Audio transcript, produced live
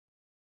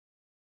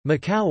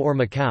Macau or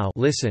Macau,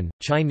 listen,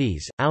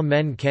 Chinese, Ao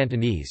Men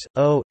Cantonese,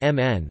 O,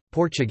 Mn,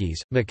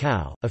 Portuguese,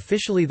 Macau,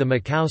 officially the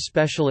Macau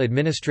Special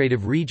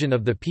Administrative Region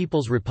of the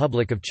People's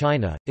Republic of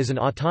China, is an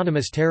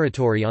autonomous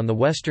territory on the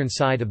western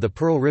side of the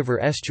Pearl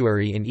River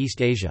estuary in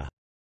East Asia.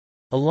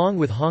 Along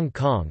with Hong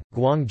Kong,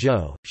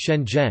 Guangzhou,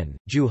 Shenzhen,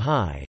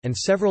 Zhuhai, and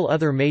several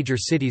other major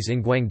cities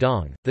in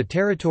Guangdong, the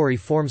territory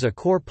forms a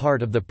core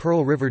part of the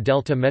Pearl River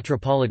Delta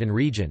metropolitan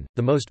region,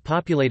 the most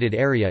populated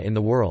area in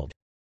the world.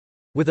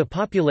 With a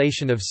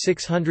population of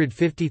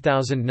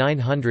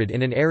 650,900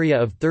 in an area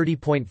of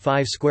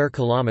 30.5 square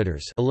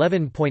kilometers,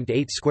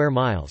 11.8 square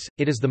miles,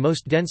 it is the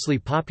most densely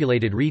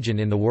populated region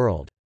in the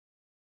world.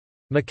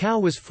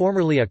 Macau was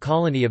formerly a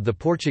colony of the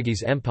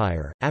Portuguese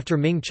Empire, after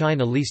Ming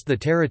China leased the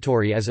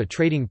territory as a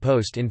trading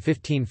post in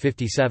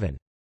 1557.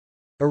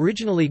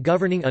 Originally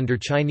governing under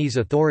Chinese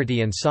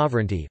authority and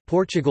sovereignty,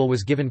 Portugal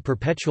was given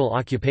perpetual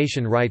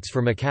occupation rights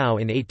for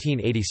Macau in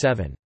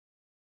 1887.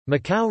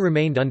 Macau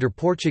remained under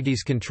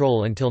Portuguese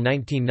control until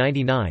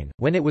 1999,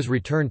 when it was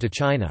returned to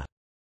China.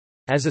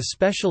 As a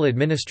special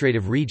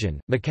administrative region,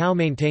 Macau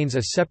maintains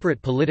a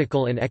separate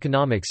political and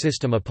economic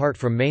system apart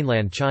from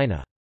mainland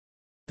China.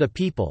 The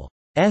People's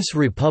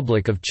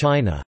Republic of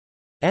China's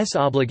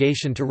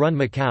obligation to run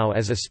Macau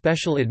as a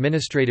special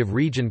administrative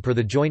region per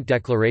the Joint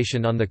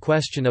Declaration on the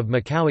Question of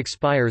Macau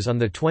expires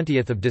on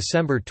 20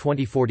 December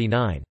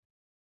 2049.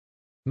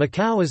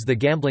 Macau is the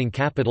gambling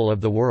capital of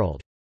the world.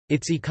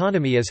 Its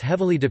economy is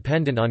heavily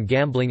dependent on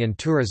gambling and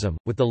tourism,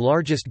 with the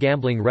largest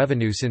gambling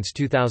revenue since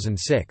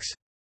 2006.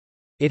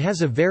 It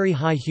has a very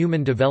high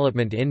Human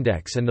Development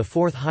Index and the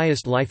fourth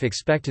highest life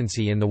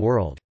expectancy in the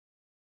world.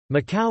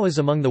 Macau is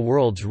among the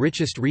world's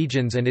richest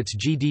regions and its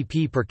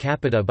GDP per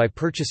capita by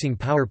purchasing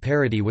power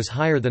parity was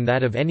higher than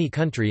that of any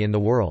country in the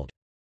world.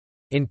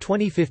 In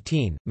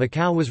 2015,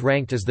 Macau was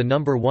ranked as the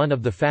number 1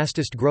 of the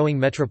fastest growing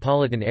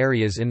metropolitan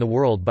areas in the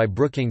world by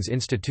Brookings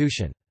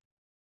Institution.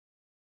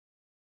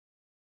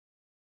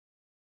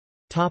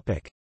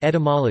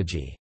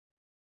 Etymology.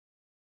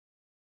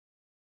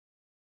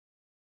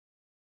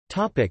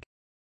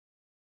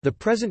 The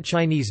present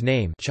Chinese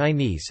name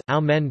Chinese, Ao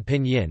Men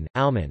Pinyin,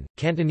 Aomen,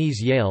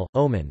 Cantonese Yale,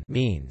 Omen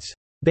means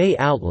bay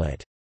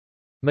outlet.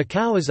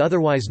 Macau is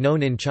otherwise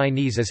known in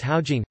Chinese as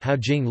Haojing,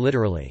 Haojing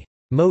literally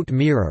moat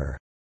mirror,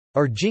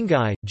 or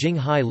Jinggai,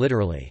 Jinghai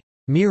literally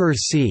mirror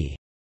sea.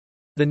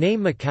 The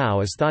name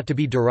Macau is thought to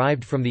be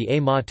derived from the A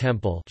Ma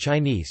Temple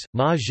Chinese,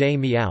 Ma Zhe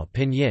Miao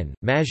Pinyin,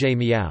 Ma Zhe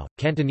Miao,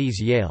 Cantonese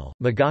Yale,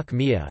 Magok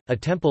Mia, a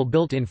temple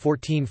built in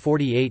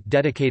 1448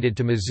 dedicated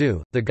to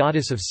Mazu, the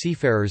goddess of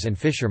seafarers and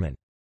fishermen.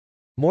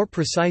 More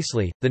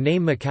precisely, the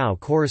name Macau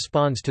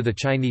corresponds to the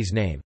Chinese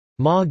name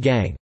Ma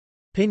Gang,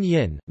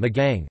 Pinyin,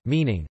 Magang,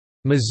 meaning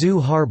Mazu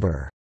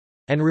Harbor,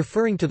 and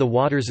referring to the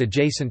waters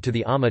adjacent to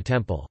the Ama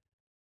Temple.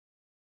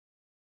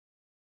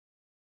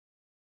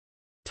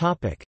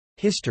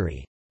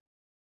 History.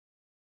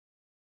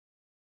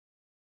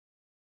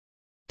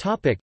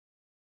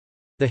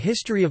 The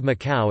history of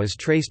Macau is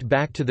traced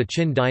back to the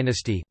Qin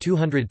dynasty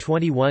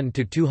 221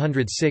 to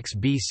 206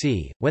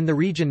 BC, when the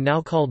region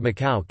now called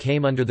Macau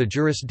came under the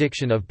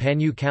jurisdiction of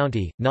Panyu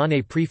County,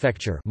 Nan'e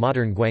Prefecture,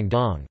 modern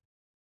Guangdong.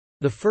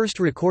 The first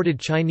recorded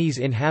Chinese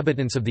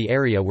inhabitants of the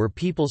area were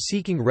people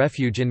seeking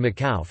refuge in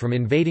Macau from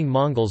invading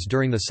Mongols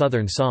during the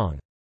Southern Song.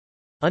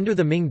 Under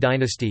the Ming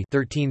dynasty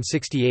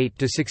 1368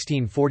 to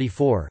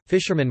 1644,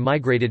 fishermen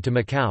migrated to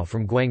Macau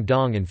from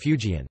Guangdong and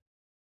Fujian.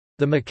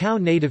 The Macau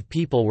native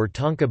people were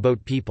Tonka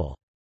boat people.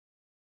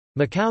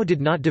 Macau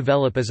did not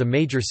develop as a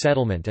major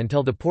settlement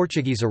until the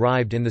Portuguese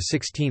arrived in the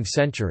 16th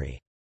century.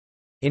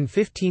 In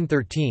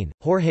 1513,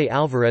 Jorge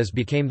Alvarez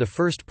became the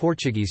first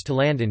Portuguese to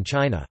land in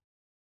China.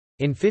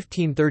 In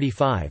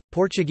 1535,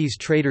 Portuguese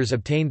traders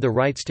obtained the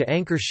rights to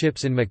anchor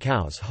ships in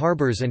Macau's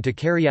harbors and to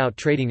carry out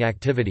trading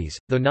activities,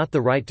 though not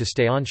the right to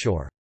stay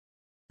onshore.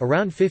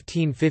 Around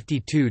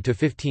 1552 to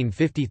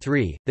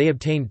 1553, they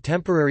obtained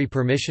temporary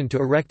permission to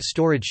erect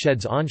storage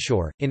sheds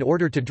onshore, in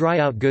order to dry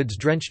out goods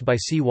drenched by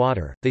sea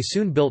water. They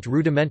soon built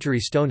rudimentary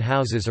stone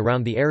houses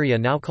around the area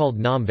now called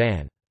Nam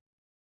Van.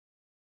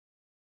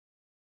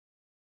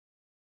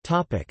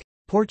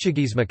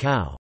 Portuguese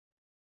Macau.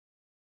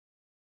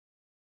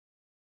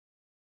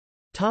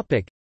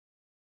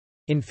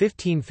 In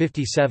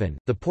 1557,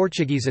 the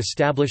Portuguese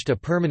established a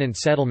permanent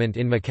settlement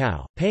in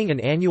Macau, paying an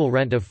annual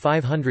rent of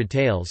 500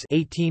 taels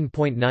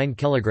 (18.9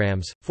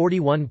 kilograms,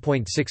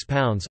 41.6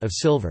 pounds) of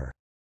silver.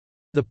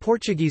 The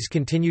Portuguese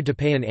continued to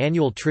pay an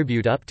annual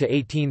tribute up to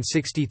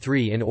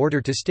 1863 in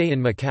order to stay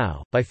in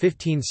Macau. By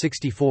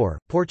 1564,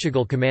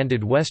 Portugal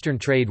commanded western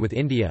trade with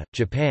India,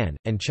 Japan,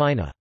 and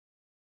China.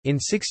 In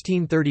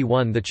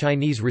 1631, the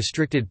Chinese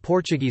restricted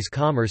Portuguese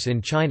commerce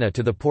in China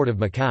to the port of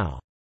Macau.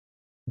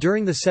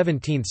 During the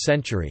 17th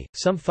century,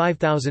 some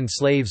 5,000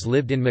 slaves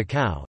lived in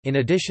Macau, in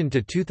addition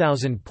to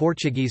 2,000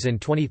 Portuguese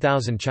and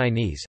 20,000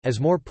 Chinese. As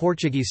more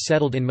Portuguese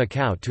settled in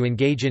Macau to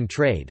engage in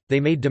trade, they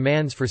made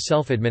demands for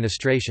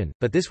self-administration,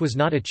 but this was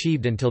not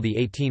achieved until the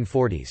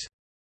 1840s.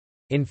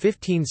 In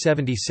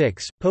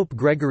 1576, Pope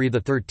Gregory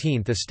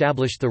XIII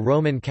established the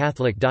Roman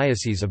Catholic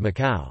Diocese of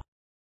Macau.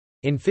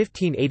 In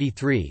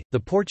 1583, the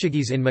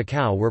Portuguese in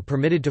Macau were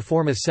permitted to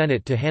form a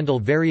senate to handle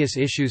various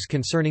issues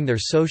concerning their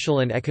social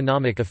and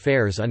economic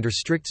affairs under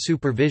strict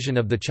supervision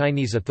of the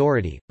Chinese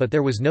authority, but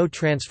there was no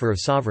transfer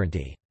of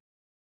sovereignty.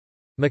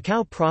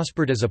 Macau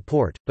prospered as a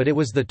port, but it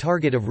was the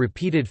target of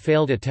repeated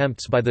failed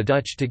attempts by the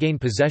Dutch to gain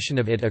possession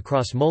of it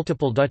across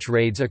multiple Dutch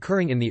raids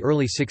occurring in the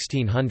early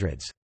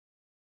 1600s.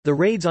 The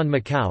raids on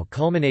Macau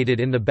culminated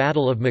in the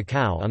Battle of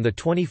Macau on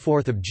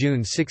 24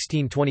 June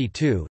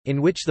 1622,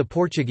 in which the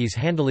Portuguese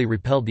handily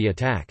repelled the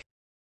attack.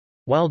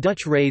 While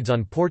Dutch raids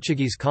on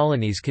Portuguese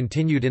colonies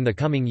continued in the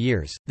coming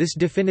years, this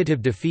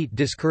definitive defeat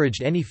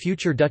discouraged any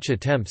future Dutch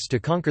attempts to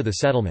conquer the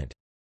settlement.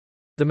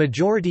 The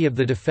majority of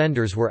the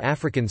defenders were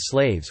African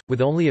slaves, with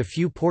only a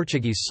few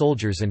Portuguese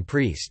soldiers and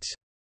priests.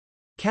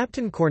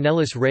 Captain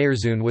Cornelis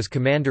Reyerszoon was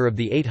commander of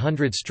the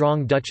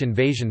 800-strong Dutch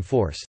invasion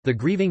force. The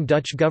grieving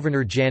Dutch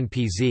governor Jan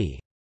P.Z.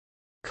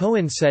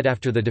 Cohen said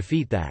after the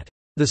defeat that,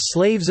 "The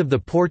slaves of the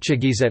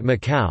Portuguese at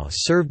Macau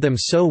served them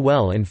so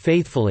well and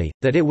faithfully,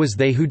 that it was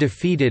they who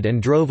defeated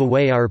and drove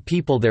away our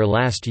people there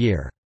last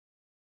year."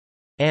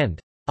 And,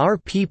 "Our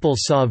people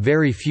saw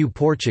very few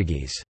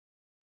Portuguese."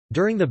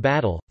 During the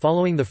battle,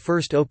 following the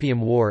First Opium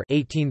War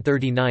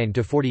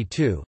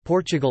 1839–42,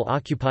 Portugal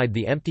occupied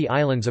the empty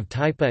islands of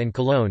Taipa and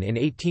Colón in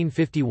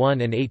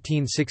 1851 and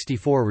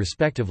 1864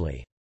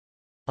 respectively.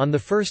 On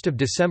 1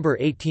 December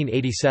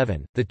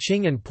 1887, the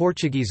Qing and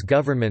Portuguese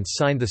governments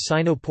signed the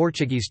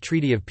Sino-Portuguese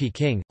Treaty of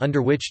Peking,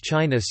 under which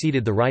China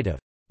ceded the right of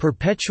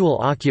 "perpetual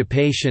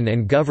occupation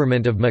and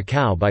government of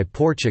Macau by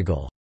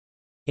Portugal",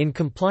 in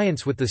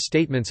compliance with the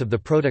statements of the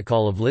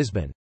Protocol of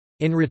Lisbon.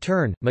 In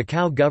return,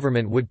 Macau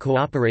government would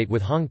cooperate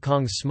with Hong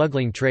Kong's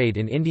smuggling trade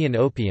in Indian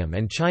opium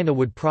and China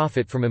would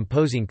profit from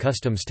imposing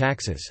customs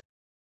taxes.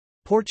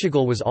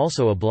 Portugal was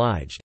also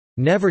obliged,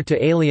 "never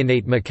to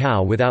alienate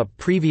Macau without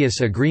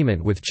previous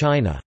agreement with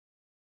China",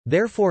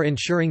 therefore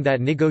ensuring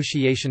that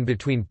negotiation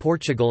between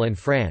Portugal and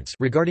France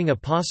regarding a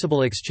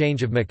possible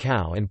exchange of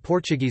Macau and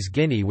Portuguese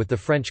Guinea with the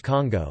French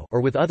Congo or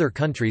with other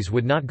countries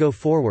would not go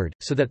forward,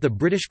 so that the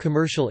British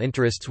commercial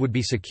interests would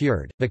be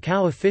secured.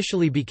 Macau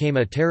officially became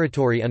a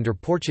territory under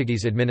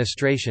Portuguese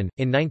administration.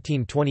 In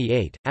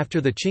 1928,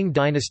 after the Qing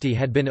dynasty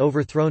had been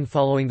overthrown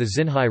following the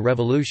Xinhai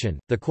Revolution,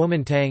 the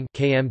Kuomintang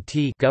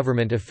 (KMT)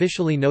 government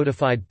officially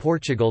notified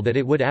Portugal that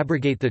it would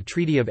abrogate the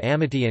Treaty of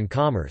Amity and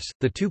Commerce.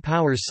 The two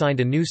powers signed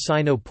a new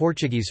Sino-Portuguese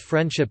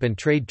Friendship and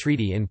Trade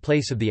Treaty in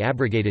place of the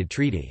abrogated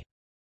treaty.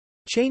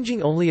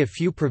 Changing only a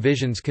few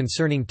provisions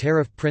concerning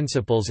tariff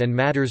principles and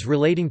matters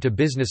relating to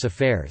business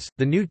affairs,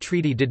 the new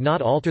treaty did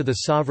not alter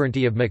the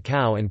sovereignty of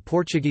Macau and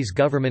Portuguese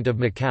government of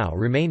Macau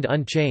remained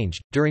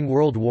unchanged. During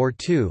World War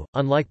II,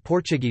 unlike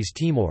Portuguese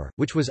Timor,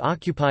 which was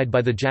occupied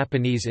by the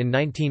Japanese in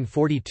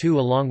 1942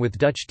 along with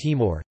Dutch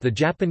Timor, the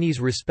Japanese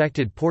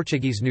respected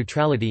Portuguese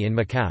neutrality in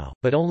Macau,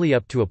 but only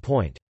up to a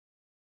point.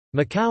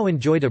 Macau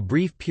enjoyed a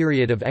brief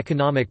period of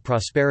economic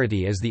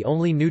prosperity as the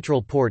only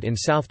neutral port in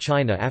South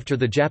China after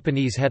the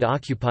Japanese had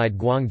occupied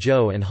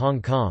Guangzhou and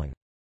Hong Kong.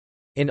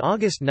 In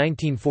August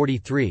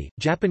 1943,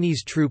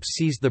 Japanese troops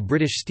seized the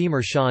British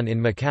steamer Shan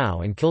in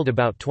Macau and killed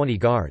about 20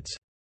 guards.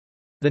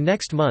 The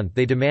next month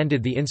they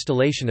demanded the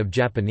installation of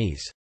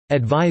Japanese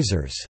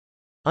advisors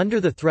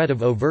under the threat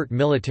of overt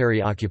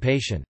military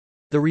occupation.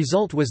 The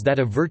result was that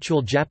a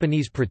virtual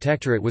Japanese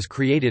protectorate was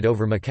created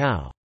over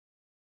Macau.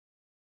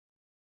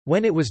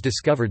 When it was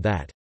discovered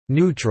that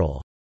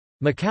neutral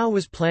Macau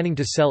was planning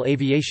to sell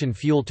aviation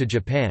fuel to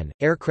Japan,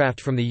 aircraft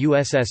from the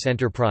USS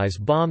Enterprise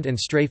bombed and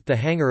strafed the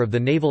hangar of the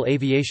Naval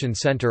Aviation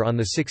Center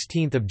on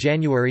 16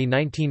 January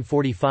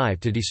 1945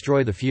 to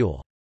destroy the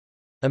fuel.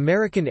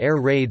 American air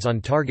raids on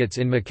targets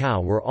in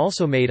Macau were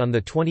also made on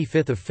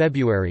 25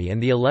 February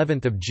and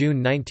of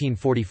June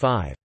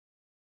 1945.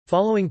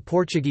 Following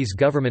Portuguese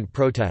government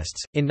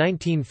protests, in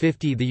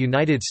 1950 the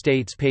United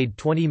States paid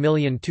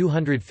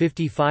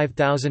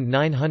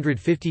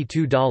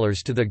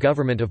 $20,255,952 to the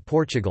government of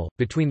Portugal.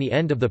 Between the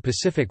end of the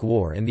Pacific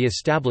War and the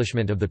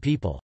establishment of the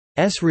People's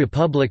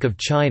Republic of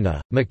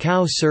China,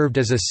 Macau served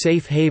as a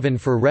safe haven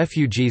for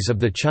refugees of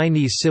the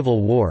Chinese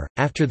Civil War.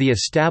 After the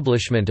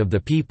establishment of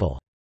the People's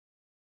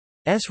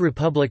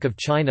Republic of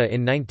China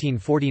in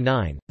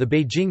 1949, the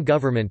Beijing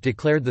government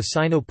declared the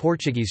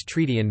Sino-Portuguese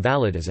Treaty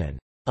invalid as an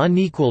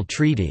unequal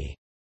treaty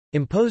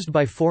imposed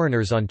by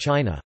foreigners on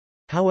China.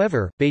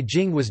 However,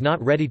 Beijing was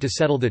not ready to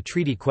settle the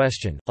treaty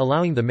question,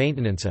 allowing the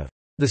maintenance of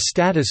the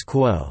status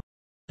quo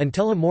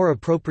until a more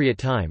appropriate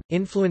time.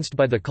 Influenced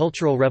by the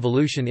Cultural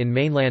Revolution in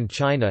mainland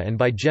China and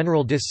by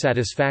general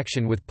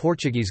dissatisfaction with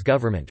Portuguese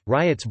government,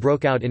 riots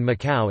broke out in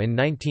Macau in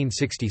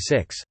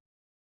 1966.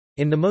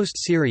 In the most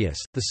serious,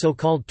 the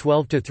so-called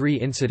 12-3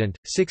 incident,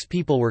 6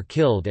 people were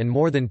killed and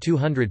more than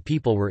 200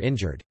 people were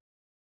injured.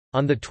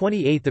 On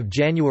 28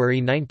 January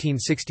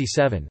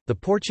 1967, the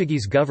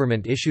Portuguese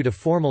government issued a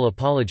formal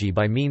apology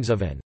by means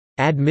of an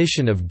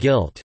admission of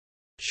guilt.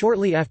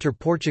 Shortly after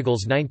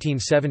Portugal's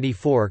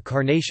 1974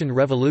 Carnation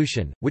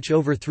Revolution, which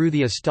overthrew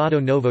the Estado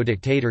Novo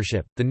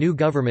dictatorship, the new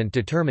government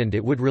determined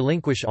it would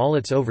relinquish all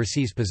its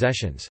overseas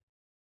possessions.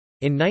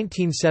 In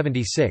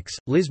 1976,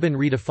 Lisbon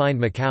redefined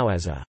Macau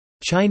as a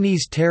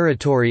Chinese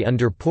territory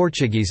under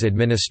Portuguese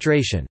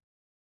administration,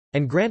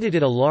 and granted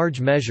it a large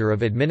measure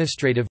of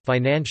administrative,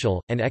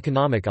 financial, and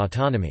economic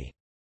autonomy.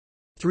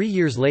 3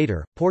 years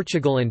later,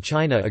 Portugal and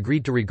China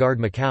agreed to regard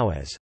Macau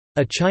as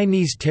a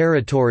Chinese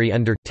territory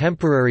under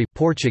temporary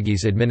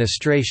Portuguese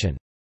administration.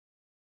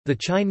 The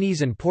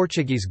Chinese and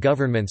Portuguese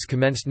governments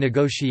commenced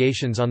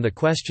negotiations on the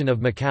question of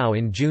Macau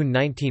in June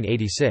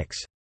 1986.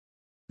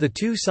 The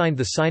two signed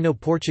the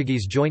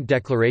Sino-Portuguese Joint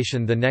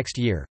Declaration the next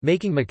year,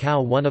 making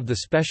Macau one of the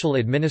special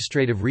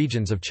administrative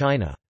regions of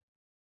China.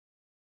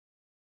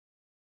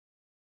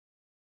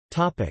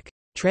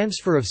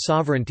 Transfer of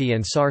sovereignty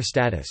and SAR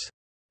status.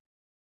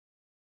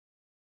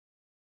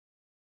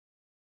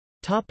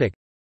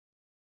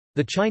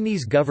 The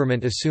Chinese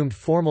government assumed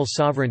formal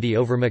sovereignty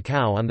over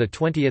Macau on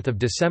 20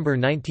 December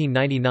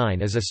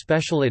 1999 as a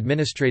special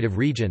administrative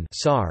region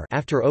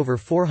after over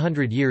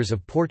 400 years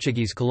of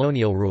Portuguese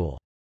colonial rule.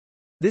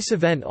 This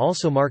event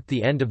also marked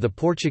the end of the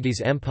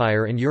Portuguese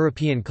Empire and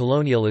European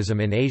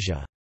colonialism in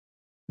Asia.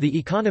 The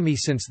economy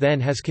since then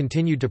has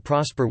continued to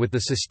prosper with the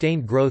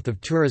sustained growth of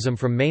tourism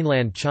from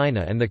mainland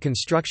China and the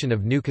construction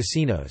of new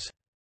casinos.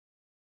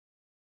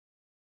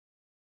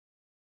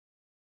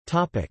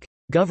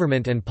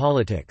 Government and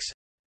politics.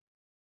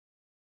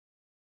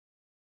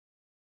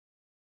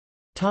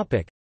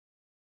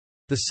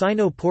 The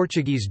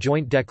Sino-Portuguese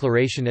Joint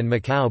Declaration and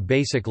Macau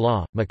Basic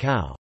Law,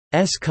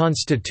 Macau's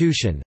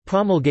constitution,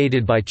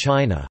 promulgated by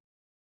China's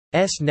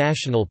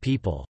National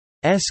People's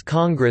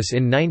Congress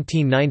in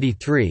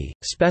 1993,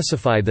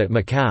 specify that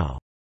Macau's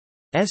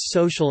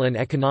social and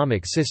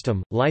economic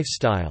system,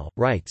 lifestyle,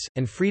 rights,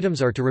 and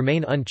freedoms are to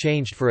remain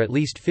unchanged for at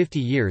least 50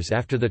 years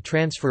after the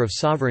transfer of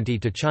sovereignty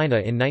to China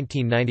in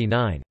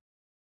 1999.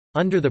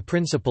 Under the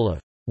principle of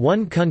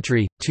one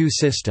country, two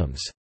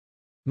systems,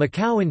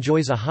 Macau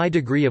enjoys a high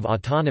degree of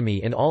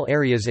autonomy in all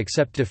areas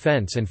except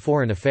defense and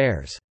foreign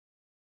affairs.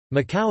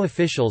 Macau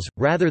officials,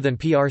 rather than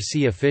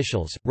PRC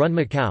officials, run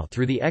Macau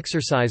through the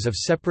exercise of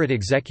separate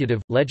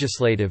executive,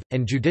 legislative,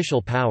 and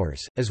judicial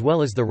powers, as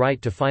well as the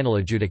right to final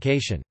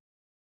adjudication.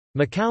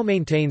 Macau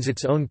maintains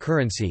its own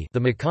currency, the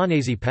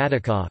Macanese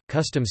Pataka,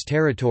 customs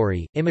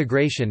territory,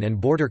 immigration and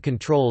border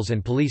controls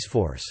and police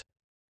force.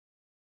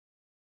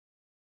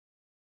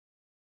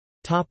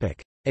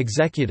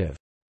 Executive.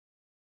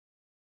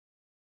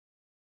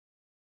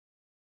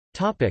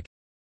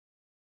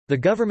 The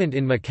government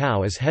in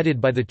Macau is headed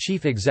by the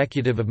Chief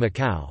Executive of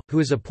Macau, who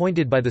is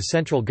appointed by the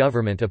central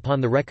government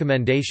upon the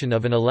recommendation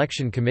of an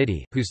election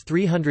committee, whose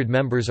 300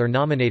 members are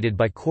nominated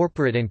by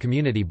corporate and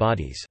community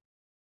bodies.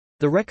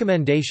 The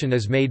recommendation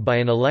is made by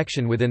an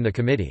election within the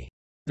committee.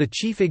 The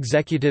Chief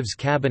Executive's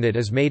cabinet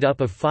is made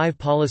up of 5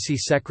 policy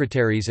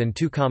secretaries and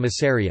 2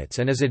 commissariats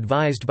and is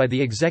advised by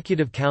the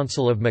Executive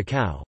Council of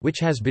Macau, which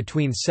has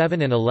between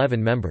 7 and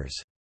 11 members.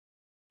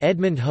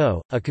 Edmund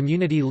Ho, a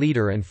community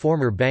leader and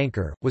former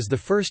banker, was the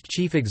first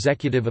chief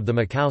executive of the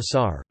Macau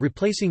SAR,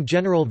 replacing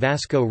General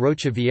Vasco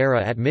Rocha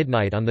Vieira at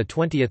midnight on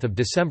 20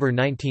 December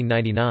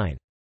 1999.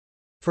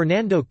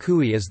 Fernando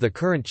Cui is the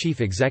current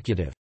chief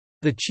executive.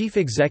 The chief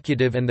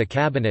executive and the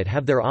cabinet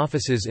have their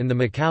offices in the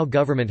Macau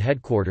government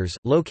headquarters,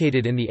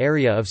 located in the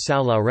area of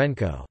São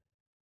Lourenço.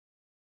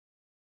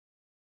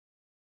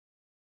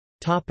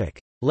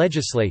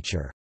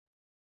 Legislature.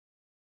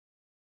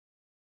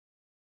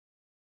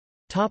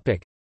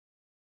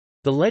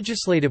 The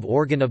legislative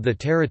organ of the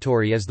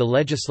territory is the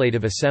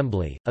Legislative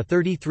Assembly, a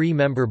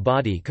 33-member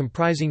body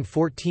comprising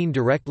 14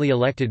 directly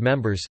elected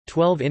members,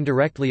 12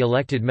 indirectly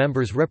elected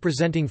members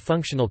representing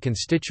functional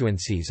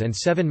constituencies and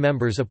 7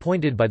 members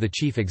appointed by the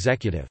chief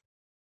executive.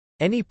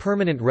 Any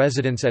permanent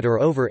residents at or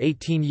over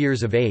 18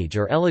 years of age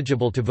are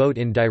eligible to vote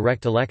in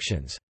direct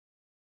elections.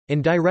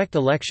 Indirect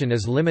election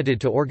is limited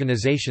to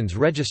organizations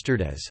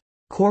registered as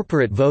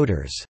corporate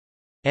voters,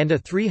 and a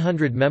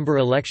 300-member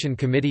election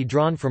committee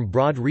drawn from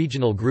broad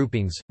regional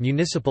groupings,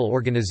 municipal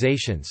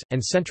organizations,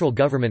 and central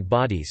government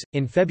bodies.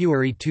 In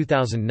February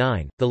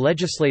 2009, the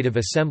Legislative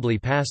Assembly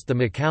passed the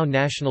Macau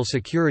National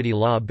Security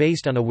Law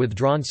based on a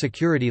withdrawn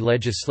security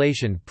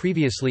legislation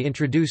previously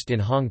introduced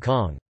in Hong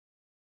Kong.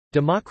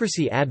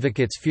 Democracy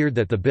advocates feared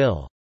that the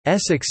bill's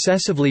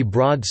excessively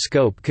broad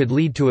scope could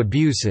lead to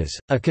abuses,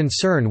 a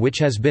concern which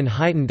has been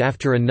heightened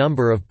after a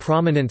number of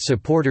prominent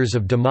supporters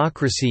of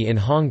democracy in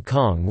Hong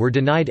Kong were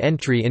denied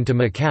entry into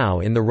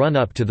Macau in the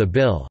run-up to the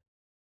bill's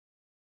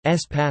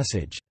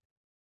passage.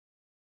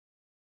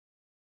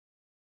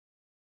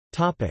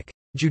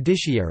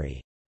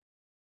 Judiciary.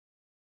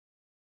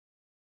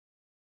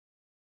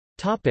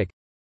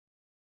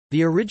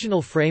 The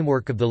original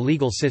framework of the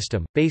legal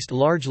system, based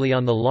largely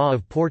on the law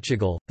of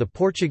Portugal, the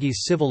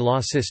Portuguese civil law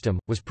system,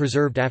 was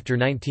preserved after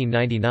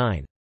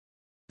 1999.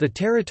 The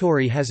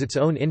territory has its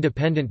own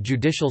independent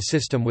judicial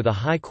system with a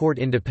high court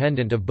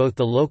independent of both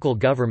the local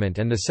government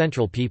and the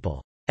central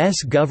people's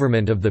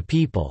government of the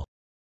People's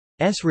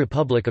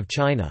Republic of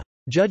China.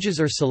 Judges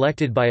are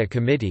selected by a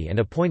committee and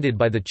appointed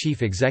by the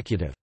chief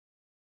executive.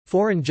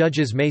 Foreign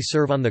judges may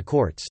serve on the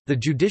courts. The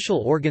judicial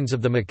organs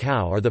of the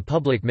Macau are the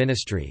public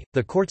ministry,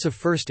 the courts of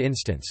first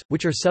instance,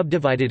 which are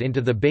subdivided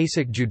into the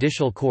basic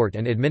judicial court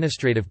and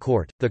administrative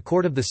court, the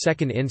court of the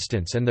second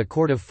instance and the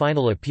court of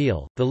final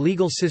appeal. The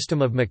legal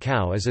system of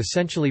Macau is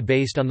essentially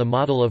based on the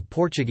model of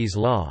Portuguese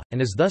law,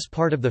 and is thus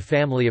part of the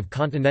family of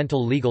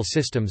continental legal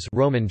systems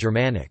Roman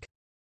Germanic.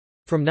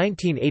 From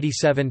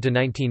 1987 to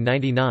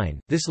 1999,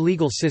 this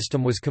legal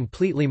system was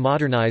completely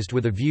modernized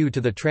with a view to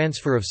the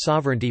transfer of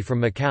sovereignty from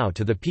Macau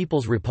to the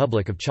People's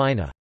Republic of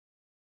China.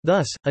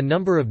 Thus, a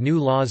number of new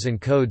laws and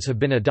codes have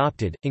been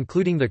adopted,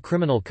 including the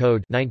Criminal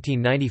Code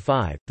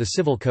 1995, the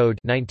Civil Code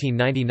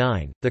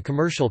 1999, the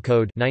Commercial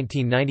Code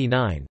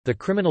 1999, the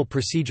Criminal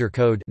Procedure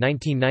Code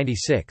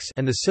 1996,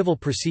 and the Civil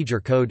Procedure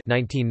Code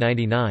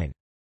 1999.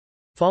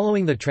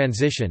 Following the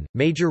transition,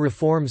 major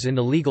reforms in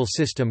the legal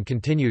system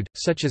continued,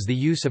 such as the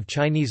use of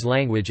Chinese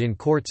language in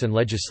courts and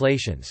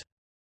legislations.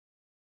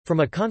 From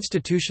a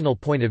constitutional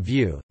point of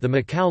view, the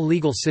Macau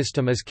legal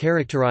system is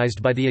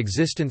characterized by the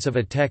existence of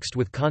a text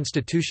with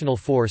constitutional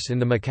force in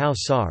the Macau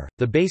SAR,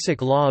 the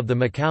basic law of the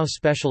Macau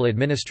Special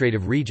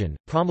Administrative Region,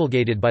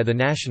 promulgated by the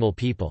National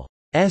People's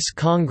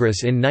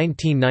Congress in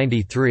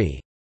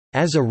 1993.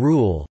 As a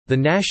rule, the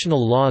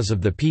national laws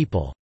of the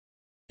People's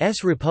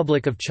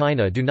Republic of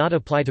China do not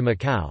apply to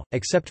Macau,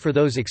 except for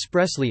those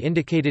expressly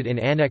indicated in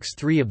Annex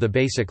 3 of the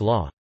Basic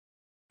Law.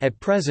 At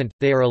present,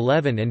 they are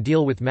 11 and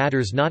deal with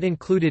matters not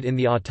included in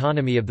the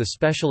autonomy of the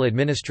Special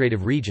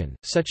Administrative Region,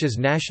 such as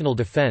national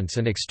defense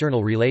and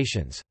external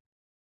relations.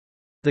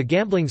 The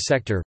gambling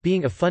sector,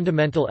 being a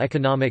fundamental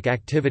economic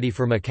activity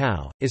for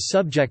Macau, is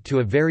subject to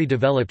a very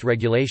developed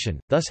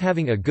regulation, thus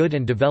having a good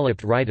and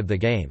developed right of the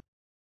game.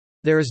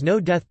 There is no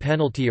death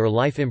penalty or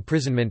life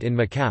imprisonment in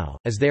Macau,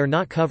 as they are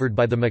not covered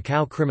by the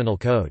Macau Criminal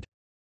Code.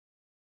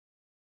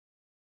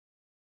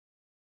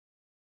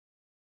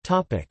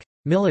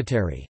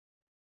 Military.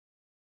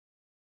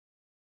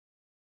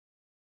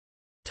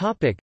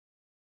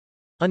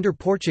 Under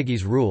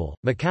Portuguese rule,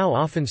 Macau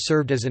often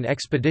served as an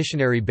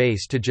expeditionary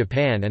base to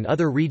Japan and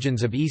other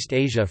regions of East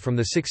Asia from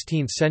the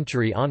 16th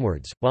century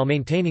onwards, while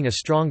maintaining a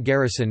strong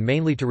garrison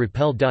mainly to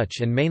repel Dutch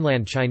and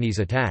mainland Chinese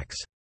attacks.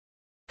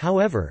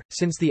 However,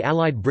 since the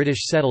Allied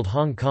British settled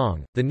Hong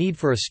Kong, the need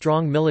for a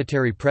strong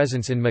military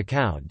presence in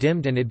Macau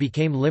dimmed and it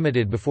became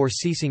limited before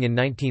ceasing in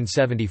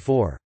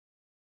 1974.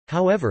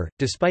 However,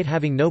 despite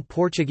having no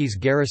Portuguese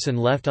garrison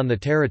left on the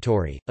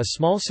territory, a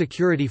small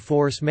security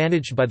force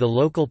managed by the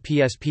local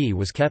PSP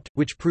was kept,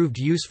 which proved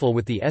useful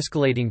with the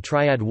escalating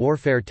triad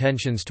warfare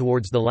tensions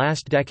towards the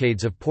last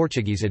decades of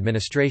Portuguese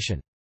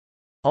administration.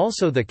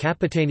 Also, the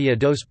Capitania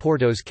dos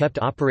Portos kept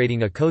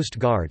operating a coast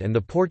guard and the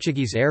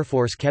Portuguese Air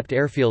Force kept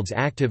airfields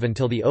active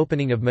until the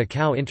opening of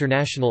Macau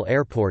International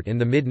Airport in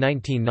the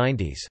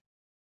mid-1990s.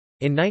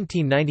 In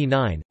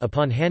 1999,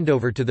 upon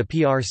handover to the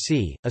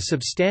PRC, a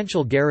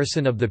substantial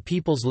garrison of the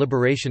People's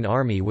Liberation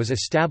Army was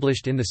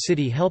established in the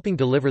city, helping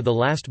deliver the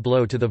last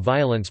blow to the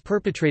violence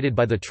perpetrated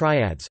by the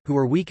triads, who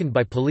were weakened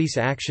by police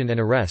action and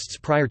arrests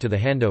prior to the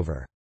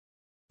handover.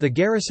 The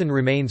garrison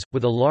remains,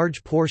 with a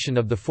large portion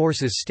of the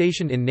forces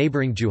stationed in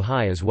neighboring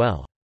Zhuhai as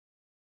well.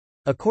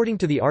 According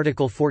to the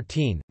Article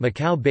 14,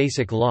 Macau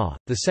Basic Law,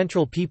 the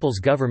Central People's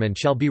Government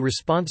shall be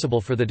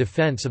responsible for the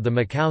defense of the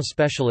Macau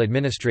Special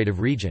Administrative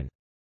Region.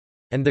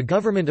 And the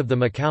government of the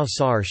Macau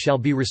SAR shall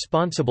be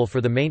responsible for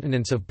the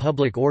maintenance of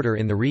public order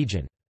in the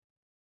region.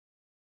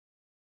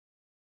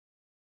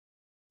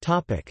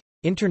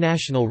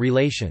 International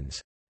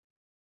relations.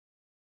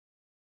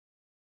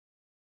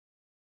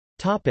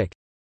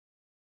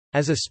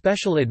 As a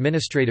special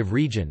administrative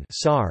region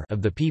 (SAR)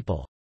 of the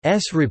People's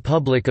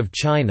Republic of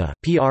China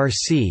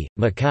 (PRC),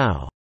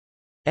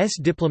 Macau's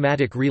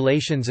diplomatic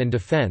relations and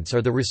defense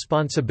are the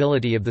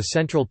responsibility of the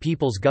Central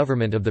People's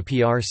Government of the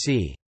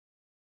PRC.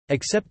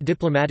 Except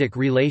diplomatic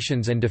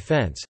relations and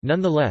defense,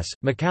 nonetheless,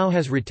 Macau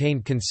has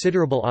retained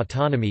considerable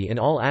autonomy in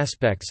all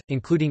aspects,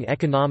 including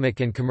economic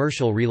and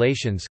commercial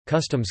relations,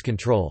 customs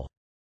control.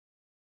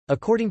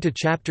 According to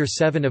Chapter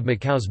 7 of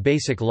Macau's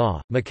Basic Law,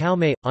 Macau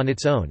may, on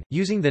its own,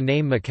 using the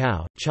name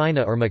Macau,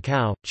 China or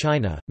Macau,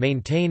 China,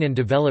 maintain and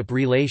develop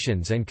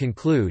relations and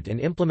conclude and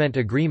implement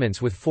agreements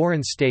with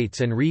foreign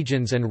states and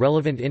regions and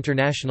relevant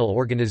international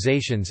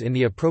organizations in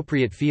the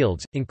appropriate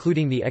fields,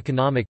 including the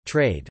economic,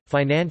 trade,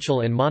 financial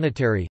and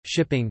monetary,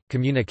 shipping,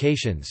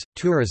 communications,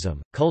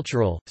 tourism,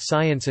 cultural,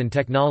 science and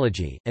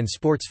technology, and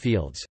sports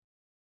fields.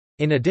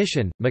 In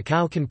addition,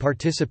 Macau can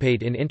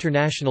participate in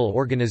international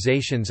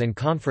organizations and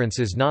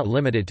conferences not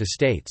limited to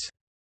states.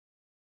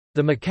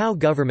 The Macau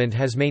government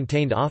has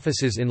maintained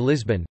offices in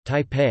Lisbon,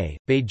 Taipei,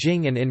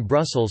 Beijing and in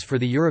Brussels for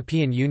the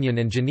European Union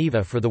and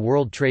Geneva for the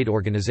World Trade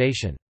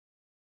Organization.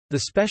 The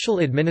Special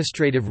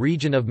Administrative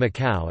Region of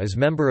Macau is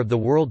member of the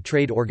World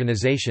Trade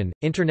Organization,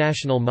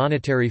 International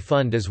Monetary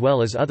Fund as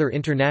well as other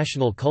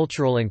international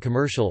cultural and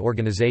commercial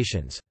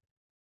organizations.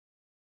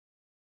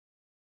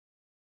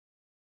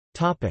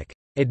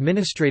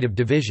 Administrative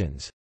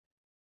divisions.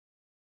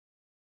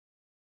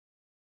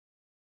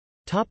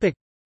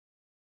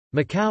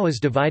 Macau is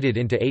divided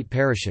into 8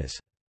 parishes.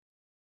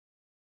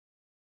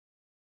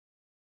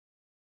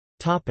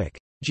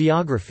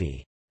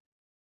 Geography.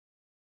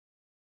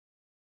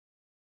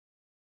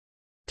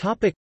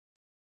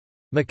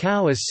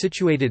 Macau is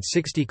situated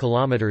 60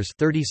 kilometers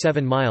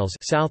 (37 miles)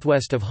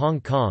 southwest of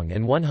Hong Kong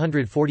and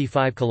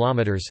 145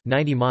 kilometers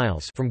 (90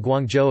 miles) from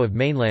Guangzhou of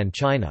mainland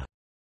China.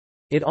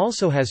 It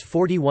also has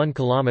 41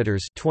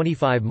 kilometers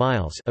 (25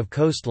 miles) of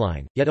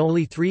coastline, yet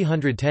only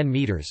 310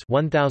 meters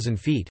 (1000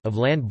 feet) of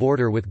land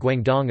border with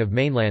Guangdong of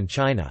mainland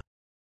China.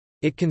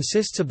 It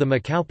consists of the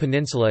Macau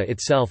Peninsula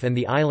itself and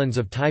the islands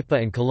of Taipa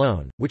and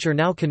Cologne, which are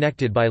now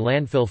connected by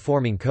landfill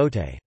forming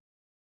Cotai.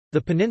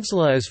 The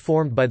peninsula is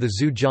formed by the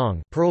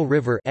Zhujiang Pearl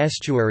River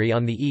estuary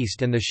on the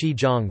east and the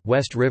Xizang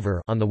West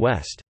River on the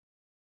west.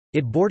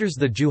 It borders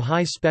the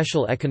Zhuhai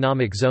Special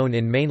Economic Zone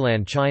in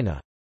mainland China.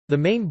 The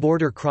main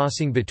border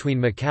crossing between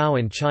Macau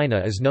and China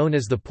is known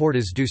as the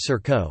Portas du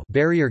Cerco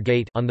barrier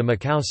gate on the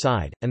Macau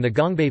side, and the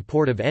Gongbei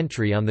port of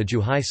entry on the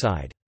Zhuhai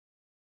side.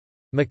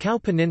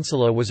 Macau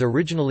Peninsula was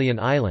originally an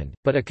island,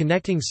 but a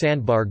connecting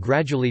sandbar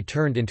gradually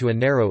turned into a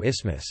narrow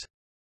isthmus.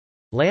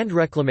 Land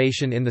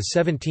reclamation in the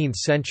 17th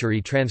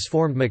century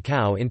transformed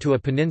Macau into a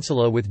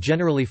peninsula with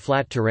generally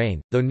flat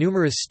terrain, though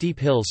numerous steep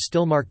hills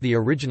still mark the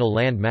original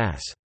land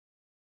mass.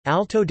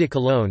 Alto de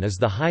Cologne is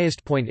the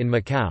highest point in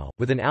Macau,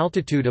 with an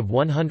altitude of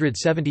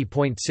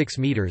 170.6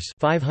 meters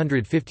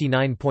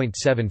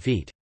 (559.7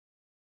 feet).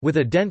 With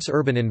a dense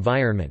urban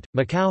environment,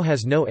 Macau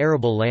has no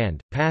arable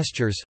land,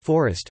 pastures,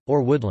 forest,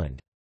 or woodland.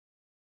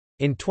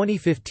 In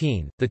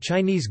 2015, the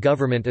Chinese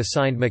government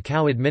assigned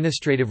Macau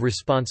administrative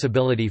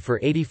responsibility for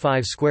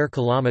 85 square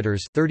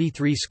kilometers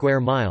 (33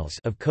 square miles)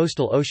 of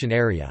coastal ocean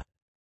area.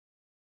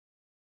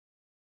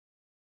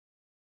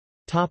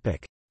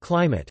 Topic: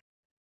 Climate.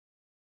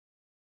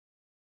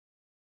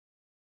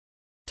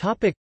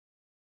 Topic: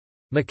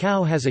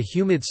 Macau has a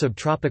humid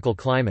subtropical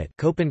climate,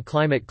 Köppen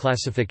climate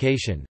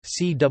classification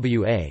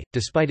 (CWA),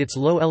 despite its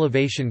low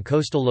elevation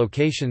coastal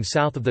location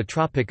south of the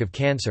Tropic of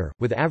Cancer,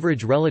 with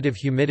average relative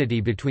humidity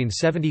between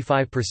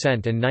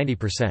 75% and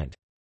 90%.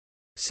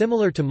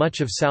 Similar to much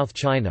of South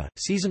China,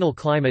 seasonal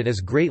climate is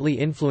greatly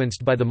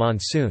influenced by the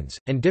monsoons,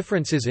 and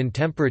differences in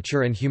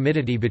temperature and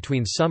humidity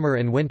between summer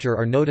and winter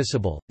are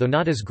noticeable, though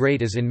not as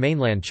great as in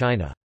mainland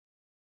China.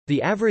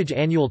 The average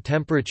annual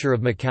temperature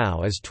of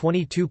Macau is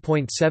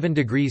 22.7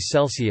 degrees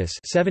Celsius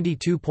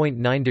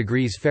 (72.9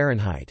 degrees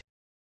Fahrenheit).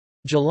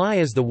 July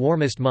is the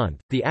warmest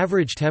month, the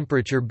average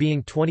temperature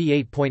being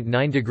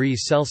 28.9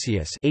 degrees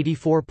Celsius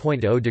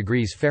 (84.0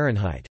 degrees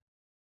Fahrenheit).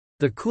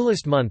 The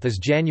coolest month is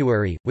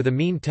January, with a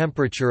mean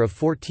temperature of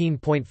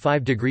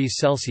 14.5 degrees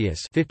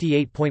Celsius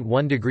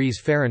 (58.1 degrees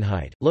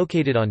Fahrenheit),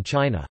 located on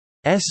China's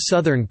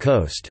southern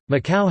coast.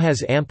 Macau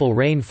has ample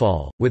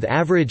rainfall, with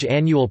average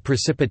annual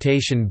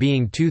precipitation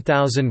being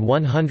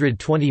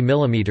 2,120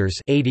 mm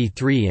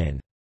 (83 in).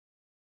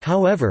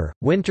 However,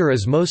 winter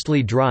is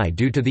mostly dry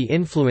due to the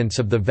influence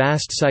of the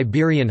vast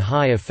Siberian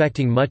high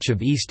affecting much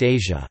of East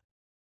Asia.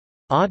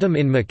 Autumn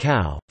in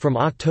Macau, from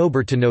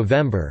October to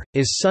November,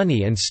 is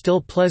sunny and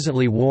still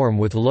pleasantly warm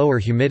with lower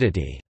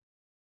humidity.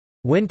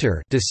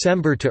 Winter,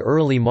 December to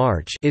early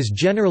March, is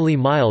generally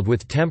mild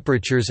with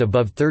temperatures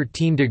above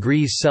 13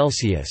 degrees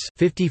Celsius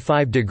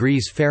 (55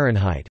 degrees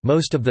Fahrenheit)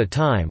 most of the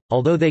time,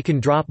 although they can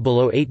drop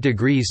below 8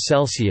 degrees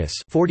Celsius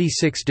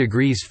 (46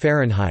 degrees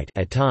Fahrenheit)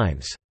 at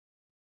times.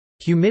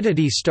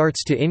 Humidity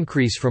starts to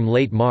increase from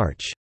late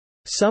March.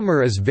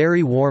 Summer is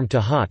very warm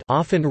to hot,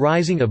 often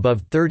rising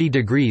above 30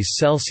 degrees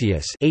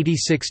Celsius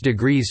 (86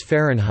 degrees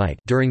Fahrenheit)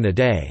 during the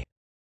day.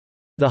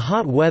 The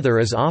hot weather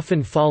is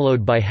often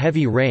followed by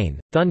heavy rain,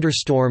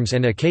 thunderstorms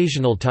and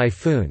occasional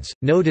typhoons.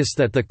 Notice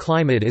that the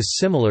climate is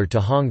similar to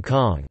Hong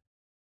Kong's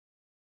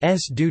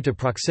due to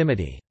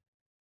proximity.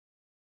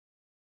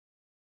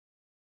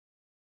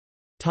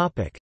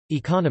 Topic: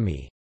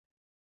 Economy.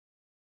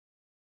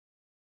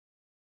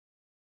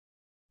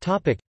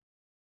 Topic: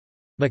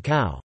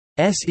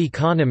 Macau's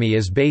economy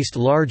is based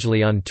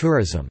largely on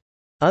tourism.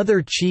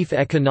 Other chief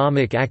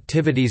economic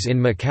activities in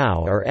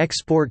Macau are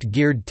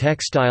export-geared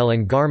textile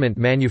and garment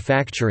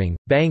manufacturing,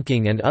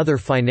 banking and other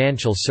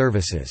financial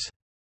services.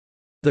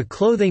 The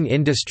clothing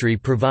industry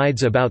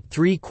provides about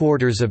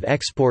 3/4 of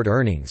export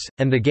earnings,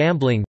 and the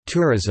gambling,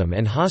 tourism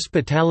and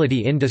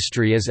hospitality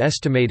industry is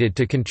estimated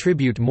to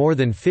contribute more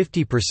than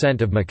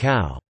 50% of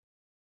Macau's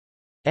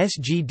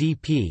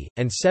GDP,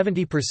 and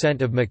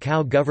 70% of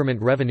Macau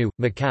government revenue.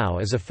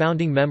 Macau is a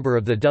founding member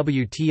of the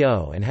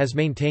WTO and has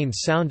maintained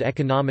sound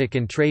economic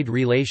and trade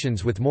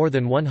relations with more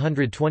than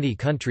 120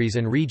 countries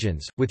and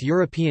regions, with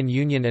European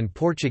Union and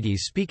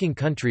Portuguese-speaking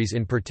countries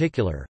in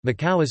particular.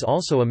 Macau is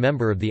also a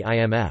member of the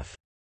IMF.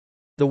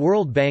 The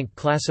World Bank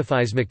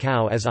classifies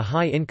Macau as a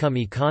high-income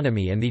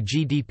economy, and the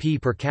GDP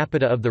per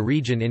capita of the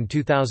region in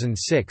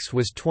 2006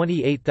 was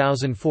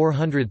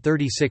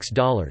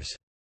 $28,436.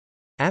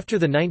 After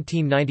the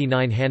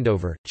 1999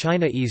 handover,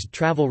 China eased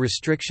travel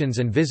restrictions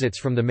and visits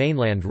from the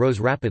mainland rose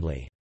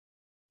rapidly.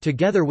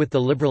 Together with the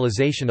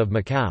liberalization of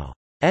Macau's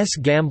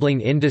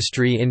gambling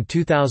industry in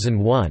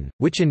 2001,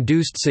 which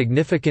induced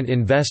significant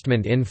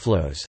investment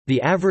inflows.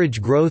 The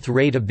average growth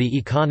rate of the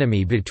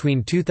economy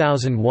between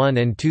 2001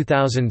 and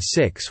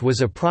 2006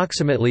 was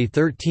approximately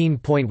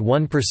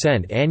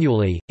 13.1%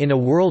 annually. In a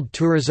World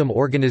Tourism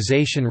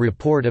Organization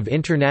report of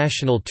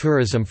international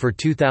tourism for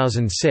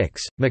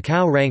 2006,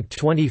 Macau ranked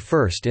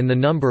 21st in the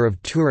number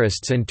of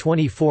tourists and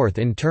 24th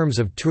in terms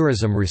of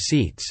tourism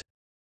receipts.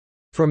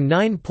 From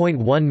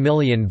 9.1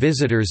 million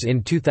visitors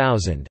in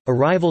 2000,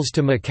 arrivals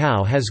to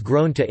Macau has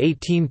grown to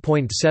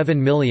 18.7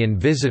 million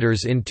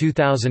visitors in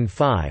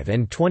 2005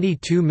 and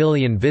 22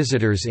 million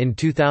visitors in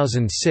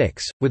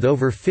 2006, with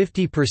over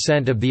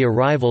 50% of the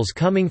arrivals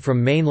coming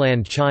from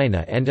mainland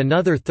China and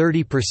another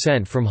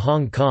 30% from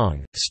Hong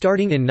Kong.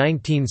 Starting in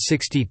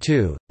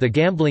 1962, the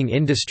gambling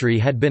industry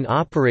had been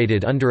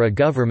operated under a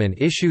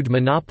government-issued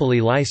monopoly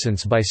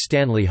license by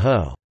Stanley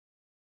Ho.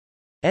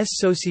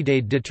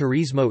 Sociedad de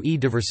Turismo y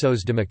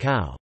Diversos de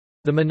Macau.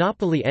 The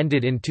monopoly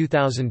ended in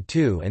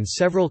 2002 and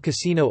several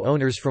casino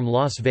owners from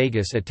Las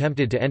Vegas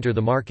attempted to enter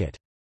the market.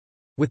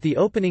 With the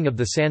opening of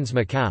the Sands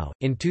Macau,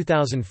 in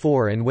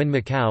 2004 and Wynn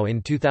Macau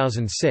in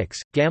 2006,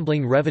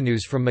 gambling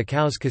revenues from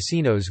Macau's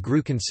casinos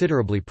grew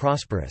considerably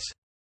prosperous.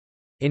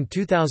 In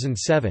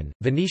 2007,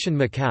 Venetian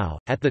Macau,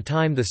 at the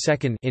time the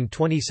second in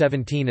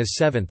 2017 as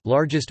seventh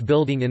largest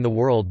building in the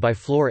world by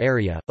floor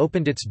area,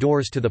 opened its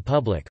doors to the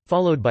public,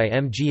 followed by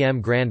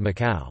MGM Grand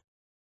Macau.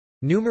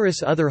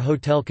 Numerous other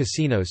hotel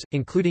casinos,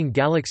 including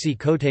Galaxy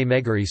Cotai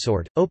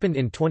Megaresort, opened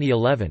in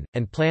 2011,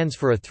 and plans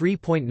for a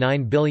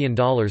 $3.9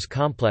 billion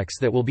complex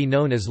that will be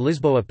known as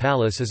Lisboa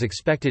Palace is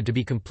expected to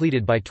be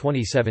completed by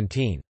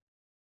 2017.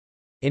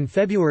 In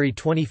February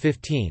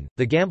 2015,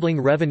 the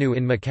gambling revenue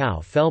in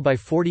Macau fell by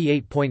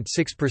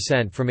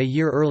 48.6% from a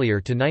year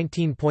earlier to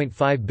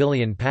 19.5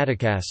 billion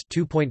patakas,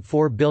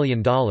 $2.4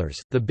 billion,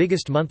 the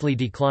biggest monthly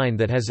decline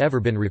that has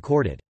ever been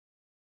recorded.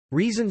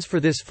 Reasons for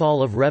this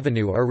fall of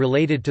revenue are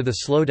related to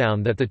the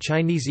slowdown that the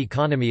Chinese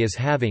economy is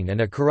having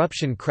and a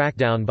corruption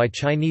crackdown by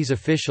Chinese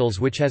officials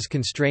which has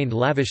constrained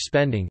lavish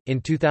spending.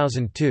 In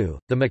 2002,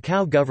 the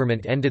Macau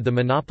government ended the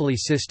monopoly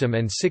system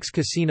and 6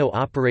 casino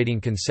operating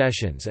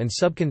concessions and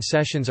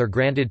sub-concessions are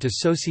granted to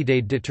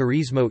Sociedad de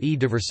Turismo y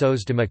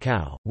Diversos de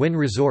Macau, Wynn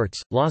Resorts,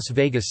 Las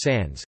Vegas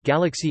Sands,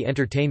 Galaxy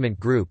Entertainment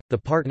Group, the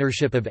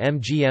partnership of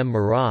MGM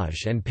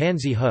Mirage and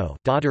Pansy Ho,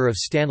 daughter of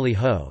Stanley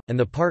Ho, and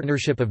the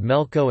partnership of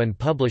Melco and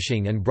Publishing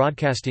and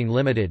Broadcasting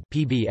Limited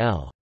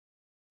 (PBL).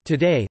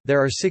 Today,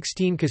 there are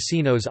 16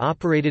 casinos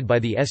operated by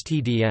the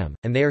STDM,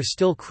 and they are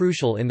still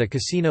crucial in the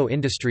casino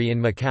industry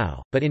in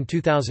Macau, but in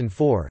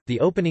 2004, the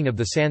opening of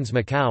the Sands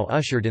Macau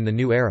ushered in the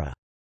new era.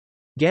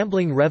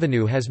 Gambling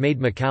revenue has made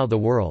Macau the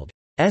world's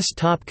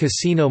top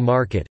casino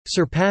market,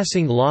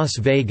 surpassing Las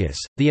Vegas.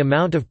 The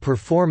amount of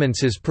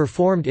performances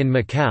performed in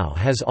Macau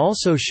has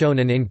also shown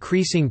an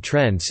increasing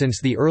trend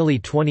since the early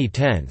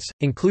 2010s,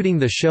 including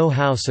the show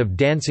House of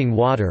Dancing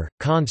Water,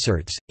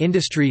 concerts,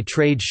 industry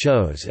trade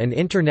shows, and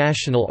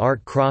international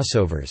art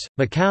crossovers.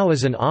 Macau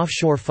is an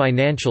offshore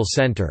financial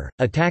center,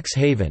 a tax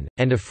haven,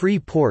 and a free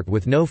port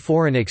with no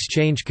foreign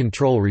exchange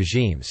control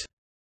regimes.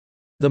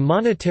 The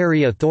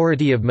Monetary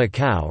Authority of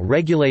Macau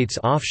regulates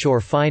offshore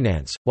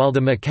finance, while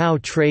the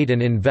Macau Trade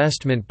and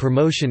Investment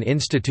Promotion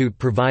Institute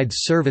provides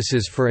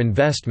services for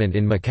investment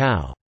in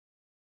Macau.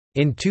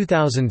 In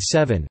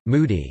 2007,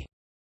 Moody's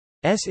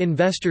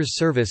Investors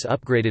Service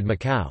upgraded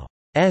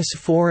Macau's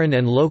foreign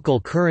and local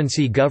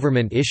currency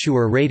government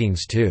issuer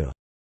ratings to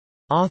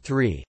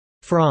A3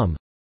 from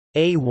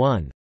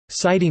A1,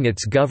 citing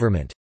its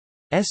government's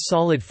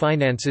solid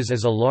finances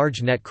as a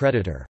large net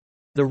creditor.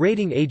 The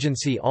rating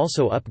agency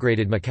also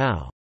upgraded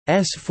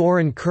Macau's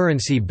foreign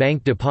currency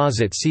bank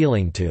deposit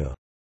ceiling to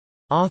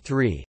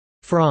A3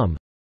 from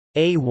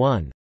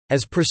A1.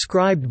 As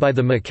prescribed by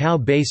the Macau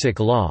Basic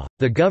Law,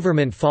 the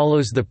government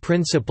follows the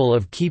principle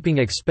of keeping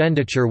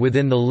expenditure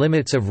within the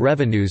limits of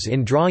revenues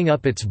in drawing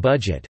up its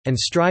budget, and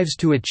strives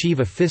to achieve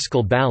a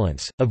fiscal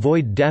balance,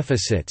 avoid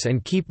deficits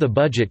and keep the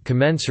budget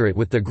commensurate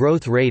with the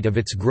growth rate of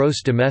its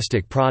gross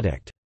domestic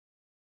product.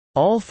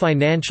 All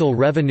financial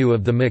revenue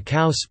of the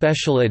Macau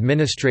Special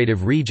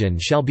Administrative Region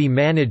shall be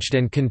managed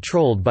and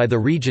controlled by the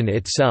region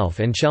itself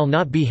and shall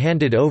not be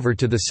handed over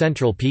to the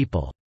Central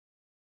People's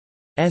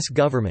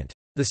Government.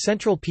 The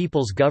Central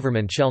People's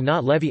Government shall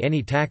not levy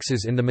any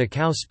taxes in the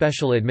Macau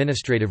Special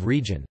Administrative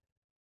Region.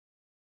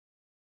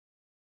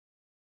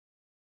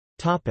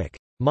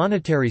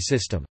 Monetary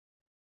system.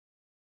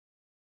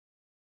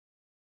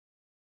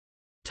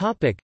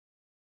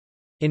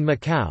 In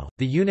Macau,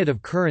 the unit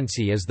of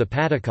currency is the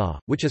pataka,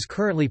 which is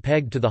currently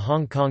pegged to the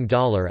Hong Kong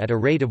dollar at a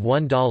rate of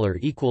 $1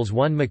 equals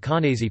 1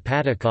 Macanese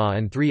pataka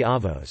and 3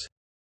 avos.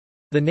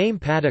 The name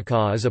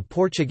pataka is a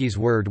Portuguese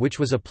word which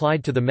was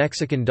applied to the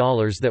Mexican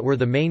dollars that were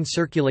the main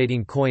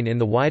circulating coin in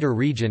the wider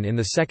region in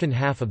the second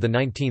half of the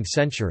 19th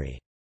century.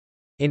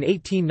 In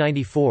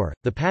 1894,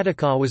 the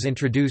pataka was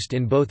introduced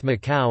in both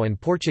Macau and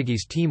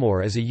Portuguese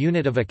Timor as a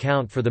unit of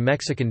account for the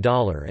Mexican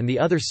dollar and the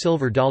other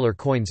silver dollar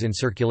coins in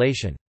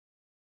circulation.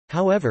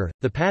 However,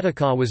 the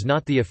pataka was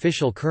not the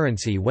official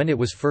currency when it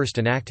was first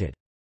enacted.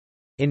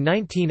 In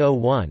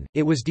 1901,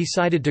 it was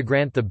decided to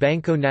grant the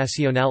Banco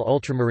Nacional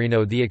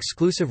Ultramarino the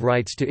exclusive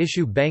rights to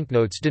issue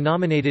banknotes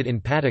denominated in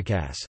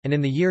patacas, and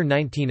in the year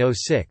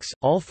 1906,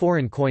 all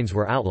foreign coins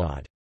were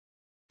outlawed.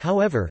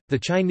 However, the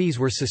Chinese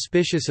were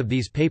suspicious of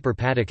these paper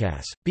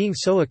patacas, being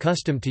so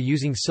accustomed to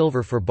using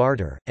silver for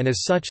barter, and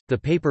as such, the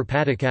paper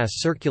patacas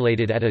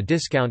circulated at a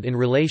discount in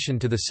relation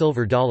to the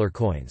silver dollar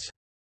coins.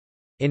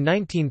 In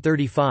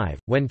 1935,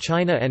 when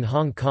China and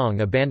Hong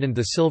Kong abandoned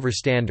the silver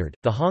standard,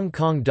 the Hong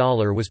Kong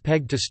dollar was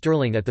pegged to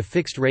sterling at the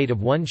fixed rate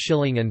of 1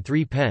 shilling and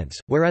 3 pence,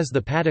 whereas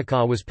the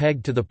patacá was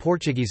pegged to the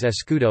Portuguese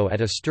escudo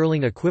at a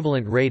sterling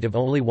equivalent rate of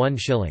only 1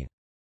 shilling.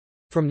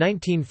 From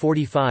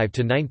 1945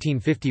 to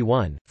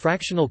 1951,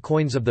 fractional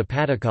coins of the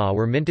patacá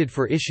were minted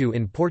for issue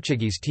in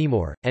Portuguese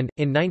Timor, and,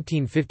 in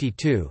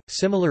 1952,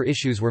 similar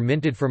issues were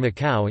minted for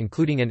Macau,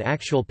 including an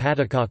actual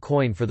patacá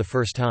coin for the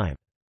first time.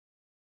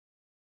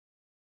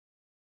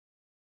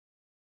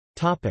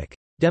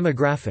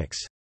 Demographics.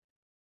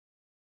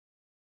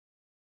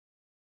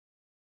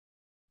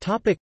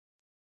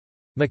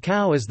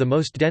 Macau is the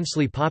most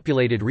densely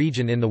populated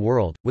region in the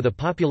world, with a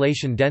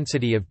population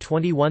density of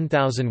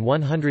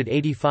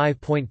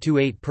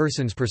 21,185.28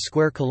 persons per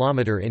square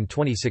kilometre in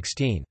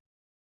 2016.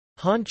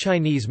 Han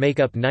Chinese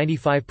make up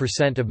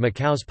 95% of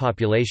Macau's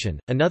population,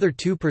 another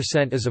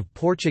 2% is of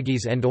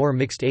Portuguese and/or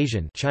mixed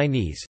Asian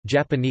Chinese,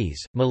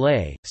 Japanese,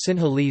 Malay,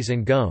 Sinhalese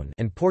and Goan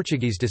and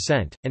Portuguese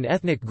descent, an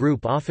ethnic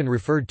group often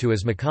referred to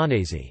as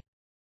Macanese.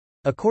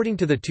 According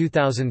to the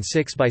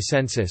 2006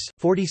 census,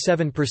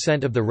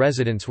 47% of the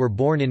residents were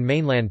born in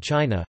mainland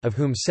China, of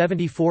whom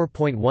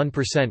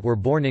 74.1% were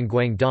born in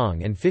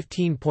Guangdong and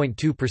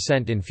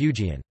 15.2% in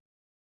Fujian.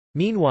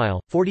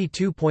 Meanwhile,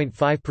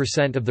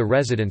 42.5% of the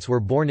residents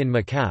were born in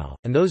Macau,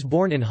 and those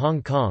born in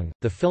Hong Kong,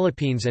 the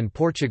Philippines and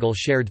Portugal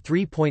shared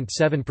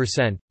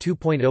 3.7%,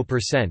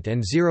 2.0%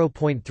 and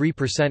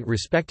 0.3%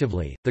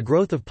 respectively. The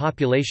growth of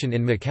population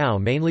in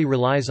Macau mainly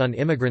relies on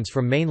immigrants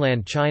from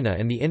mainland China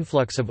and the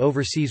influx of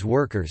overseas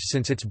workers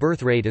since its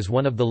birth rate is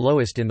one of the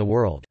lowest in the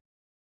world.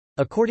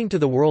 According to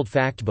the World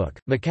Factbook,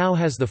 Macau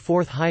has the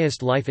fourth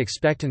highest life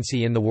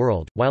expectancy in the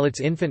world, while its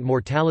infant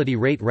mortality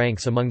rate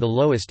ranks among the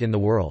lowest in the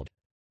world.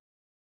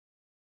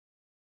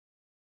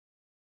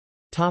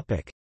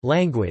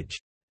 Language.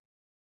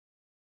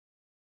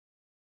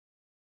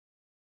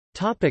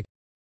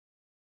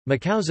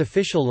 Macau's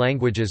official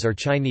languages are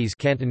Chinese,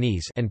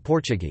 Cantonese, and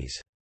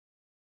Portuguese.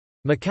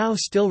 Macau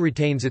still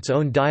retains its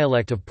own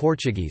dialect of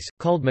Portuguese,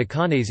 called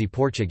Macanese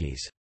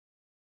Portuguese.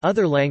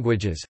 Other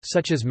languages,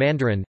 such as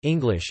Mandarin,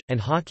 English, and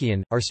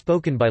Hokkien, are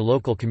spoken by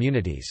local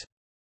communities.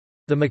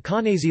 The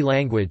Macanese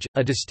language,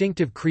 a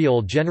distinctive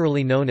Creole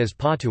generally known as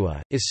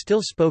Patua, is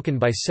still spoken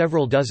by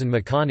several dozen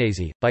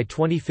Macanese. By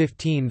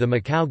 2015, the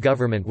Macau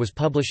government was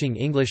publishing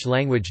English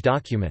language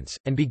documents,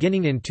 and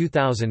beginning in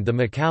 2000, the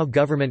Macau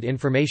Government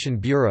Information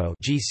Bureau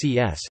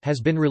 (GCS) has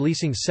been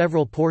releasing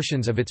several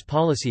portions of its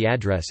policy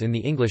address in the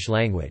English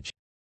language.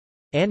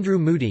 Andrew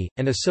Moody,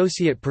 an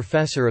associate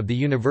professor of the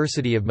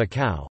University of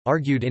Macau,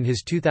 argued in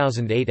his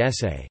 2008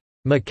 essay,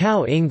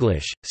 "Macau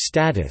English: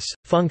 Status,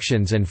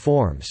 Functions and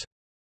Forms,"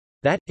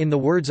 that, in the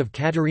words of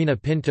Catarina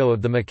Pinto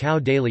of the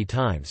Macau Daily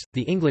Times,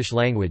 the English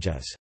language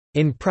is,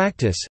 "in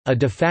practice, a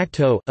de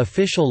facto,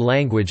 official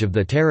language of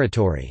the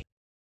territory."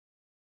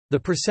 The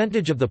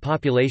percentage of the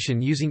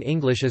population using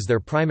English as their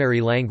primary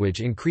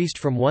language increased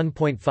from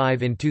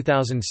 1.5 in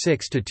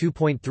 2006 to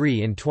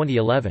 2.3 in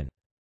 2011.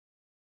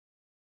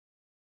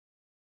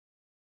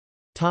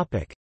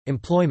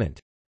 Employment.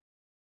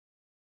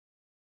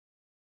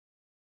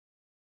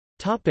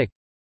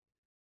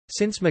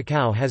 Since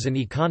Macau has an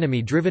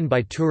economy driven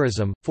by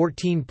tourism,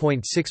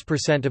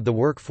 14.6% of the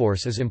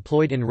workforce is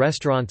employed in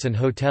restaurants and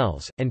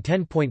hotels, and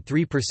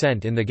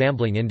 10.3% in the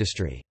gambling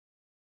industry.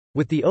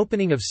 With the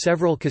opening of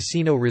several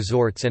casino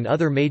resorts and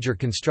other major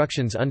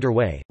constructions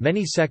underway,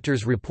 many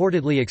sectors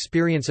reportedly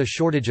experience a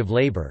shortage of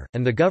labor,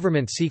 and the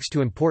government seeks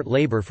to import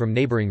labor from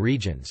neighboring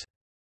regions.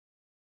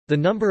 The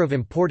number of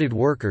imported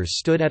workers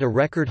stood at a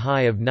record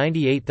high of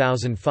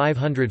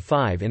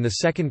 98,505 in the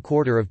second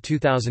quarter of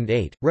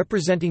 2008,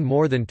 representing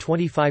more than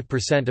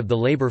 25% of the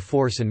labor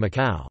force in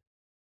Macau.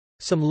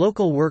 Some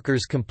local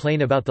workers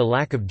complain about the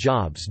lack of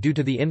jobs due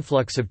to the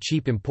influx of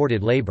cheap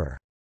imported labor.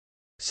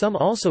 Some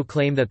also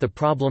claim that the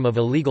problem of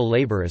illegal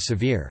labor is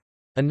severe.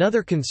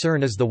 Another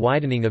concern is the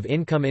widening of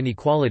income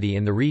inequality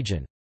in the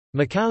region.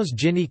 Macau's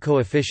Gini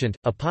coefficient,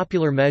 a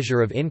popular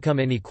measure of income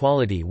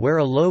inequality where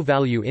a low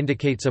value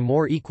indicates a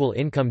more equal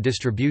income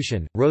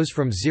distribution, rose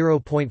from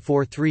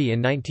 0.43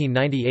 in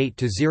 1998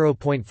 to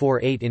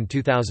 0.48 in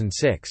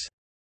 2006.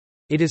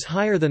 It is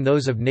higher than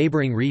those of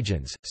neighboring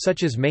regions,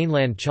 such as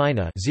mainland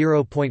China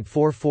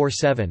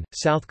 0.447,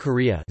 South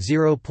Korea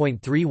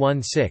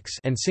 0.316,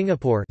 and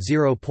Singapore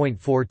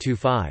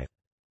 0.425.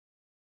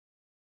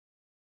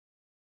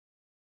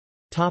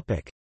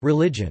 Topic: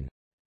 Religion.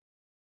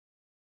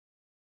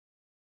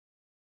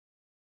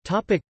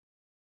 Topic: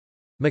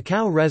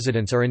 Macau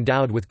residents are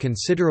endowed with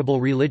considerable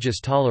religious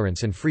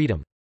tolerance and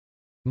freedom.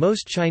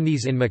 Most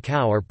Chinese in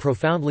Macau are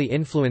profoundly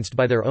influenced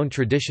by their own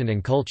tradition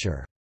and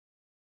culture.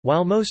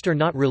 While most are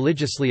not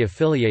religiously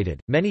affiliated,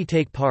 many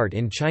take part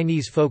in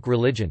Chinese folk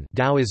religion,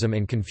 Taoism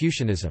and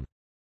Confucianism.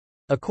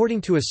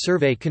 According to a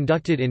survey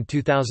conducted in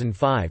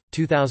 2005,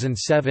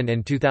 2007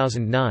 and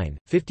 2009,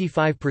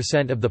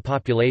 55% of the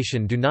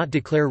population do not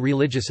declare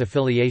religious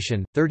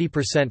affiliation,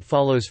 30%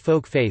 follows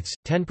folk faiths,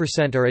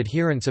 10% are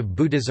adherents of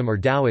Buddhism or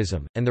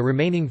Taoism, and the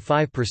remaining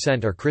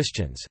 5% are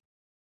Christians.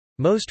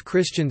 Most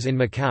Christians in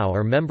Macau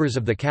are members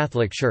of the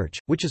Catholic Church,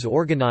 which is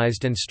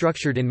organized and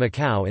structured in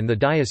Macau in the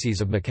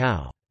Diocese of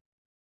Macau.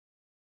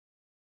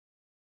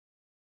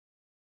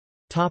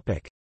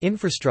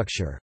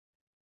 Infrastructure.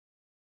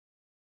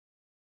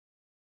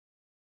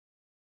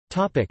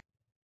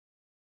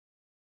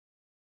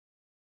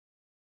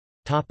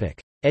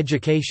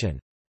 Education.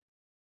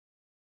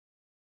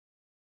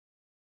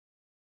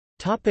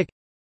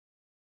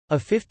 A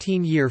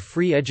 15-year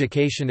free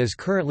education is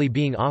currently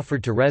being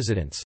offered to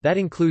residents, that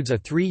includes a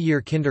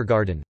 3-year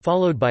kindergarten,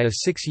 followed by a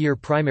 6-year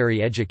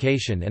primary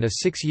education and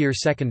a 6-year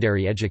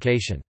secondary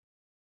education.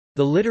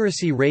 The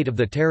literacy rate of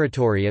the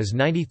territory is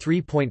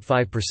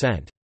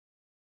 93.5%.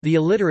 The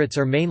illiterates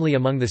are mainly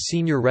among the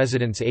senior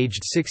residents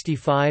aged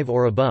 65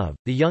 or above.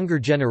 The younger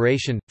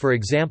generation, for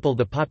example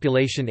the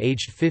population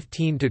aged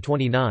 15 to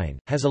 29,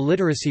 has a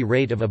literacy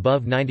rate of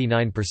above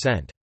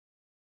 99%.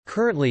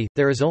 Currently,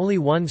 there is only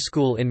one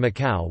school in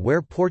Macau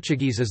where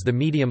Portuguese is the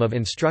medium of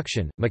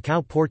instruction,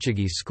 Macau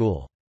Portuguese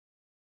School.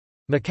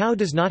 Macau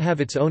does not have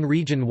its own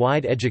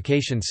region-wide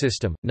education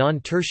system.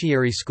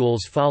 Non-tertiary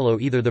schools follow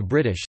either the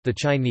British, the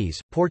Chinese,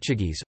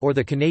 Portuguese, or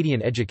the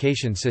Canadian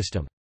education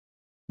system.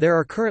 There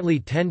are currently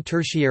 10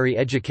 tertiary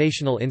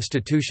educational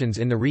institutions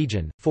in the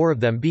region, 4 of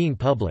them being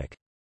public.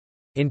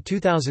 In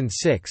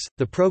 2006,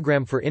 the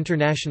Program for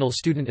International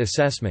Student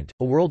Assessment,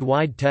 a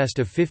worldwide test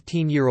of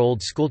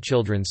 15-year-old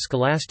schoolchildren's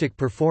scholastic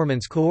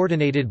performance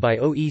coordinated by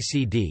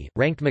OECD,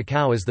 ranked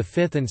Macau as the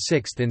 5th and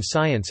 6th in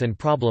science and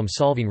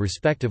problem-solving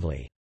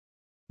respectively.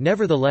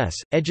 Nevertheless,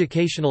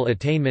 educational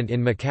attainment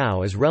in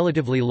Macau is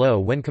relatively low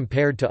when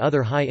compared to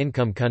other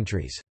high-income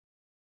countries.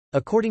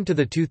 According to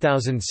the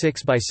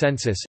 2006 by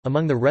census,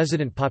 among the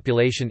resident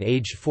population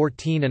aged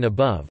 14 and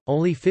above,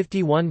 only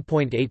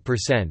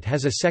 51.8%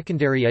 has a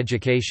secondary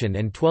education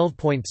and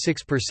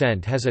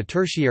 12.6% has a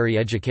tertiary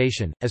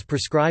education. As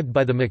prescribed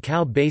by the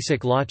Macau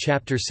Basic Law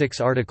Chapter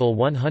 6 Article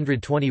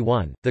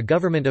 121, the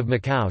government of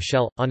Macau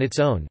shall, on its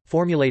own,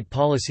 formulate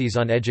policies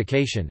on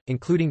education,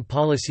 including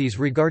policies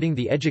regarding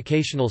the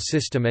educational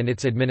system and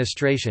its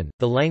administration,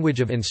 the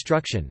language of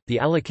instruction, the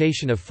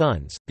allocation of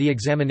funds, the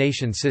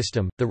examination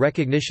system, the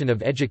recognition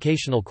of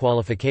educational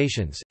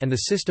qualifications, and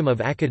the system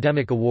of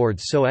academic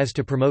awards so as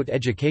to promote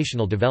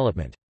educational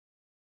development.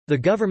 The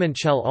government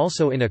shall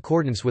also in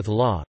accordance with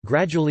law,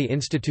 gradually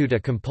institute a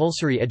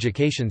compulsory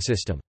education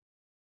system.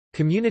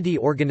 Community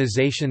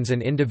organizations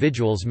and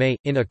individuals may,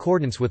 in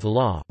accordance with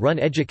law, run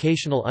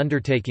educational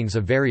undertakings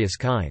of various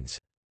kinds.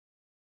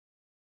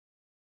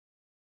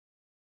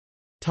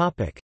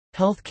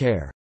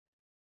 Healthcare.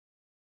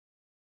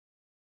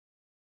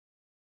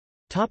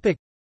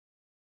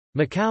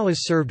 Macau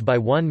is served by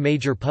one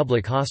major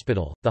public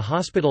hospital, the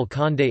Hospital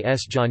Conde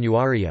S.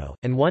 Januario,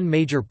 and one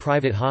major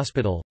private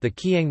hospital, the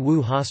Kiang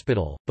Wu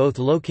Hospital, both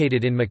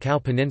located in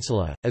Macau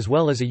Peninsula, as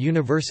well as a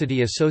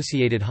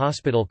university-associated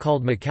hospital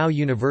called Macau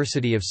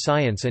University of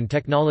Science and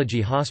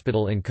Technology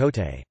Hospital in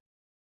Cotai.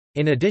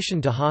 In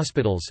addition to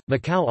hospitals,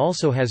 Macau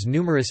also has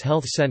numerous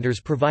health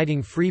centers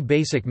providing free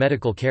basic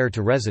medical care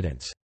to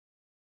residents.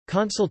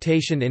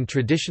 Consultation in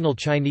traditional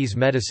Chinese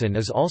medicine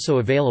is also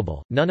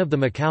available. None of the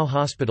Macau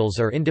hospitals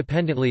are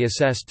independently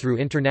assessed through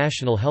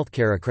international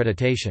healthcare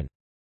accreditation.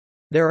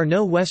 There are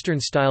no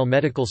Western-style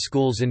medical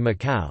schools in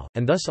Macau,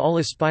 and thus all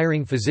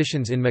aspiring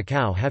physicians in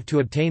Macau have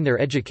to obtain their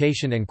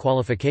education and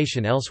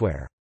qualification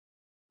elsewhere.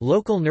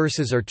 Local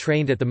nurses are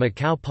trained at the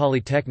Macau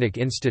Polytechnic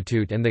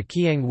Institute and the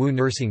Kiang Wu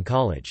Nursing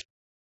College.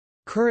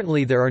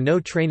 Currently there are no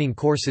training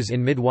courses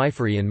in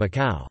midwifery in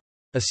Macau.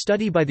 A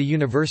study by the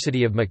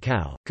University of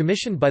Macau,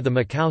 commissioned by the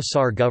Macau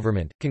SAR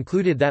government,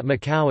 concluded that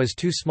Macau is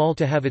too small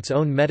to have its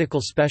own medical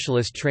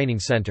specialist training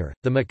center.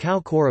 The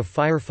Macau Corps of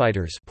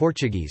Firefighters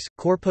 (Portuguese: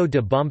 Corpo de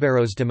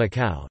Bombeiros de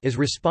Macau) is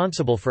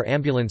responsible for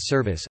ambulance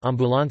service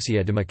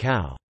 (Ambulancia de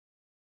Macau).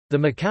 The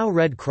Macau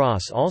Red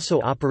Cross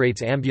also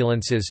operates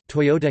ambulances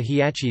Toyota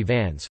Hiace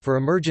vans for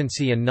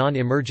emergency and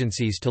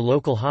non-emergencies to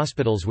local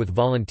hospitals with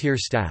volunteer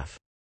staff.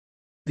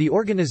 The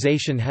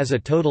organization has a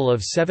total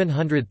of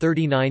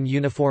 739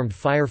 uniformed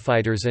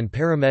firefighters and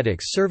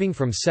paramedics serving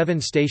from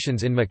 7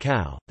 stations in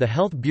Macau. The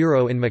Health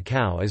Bureau in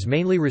Macau is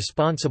mainly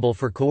responsible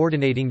for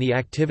coordinating the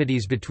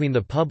activities between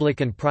the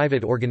public and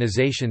private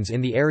organizations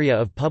in the area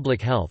of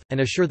public health, and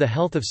assure the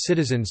health of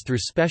citizens through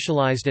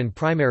specialized and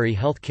primary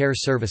health care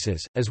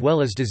services, as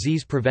well as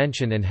disease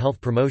prevention and health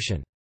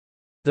promotion.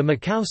 The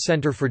Macau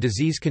Center for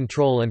Disease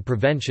Control and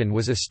Prevention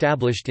was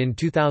established in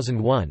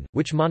 2001,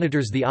 which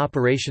monitors the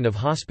operation of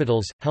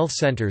hospitals, health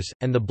centers,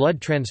 and the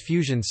Blood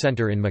Transfusion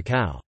Center in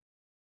Macau.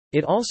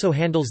 It also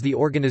handles the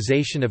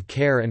organization of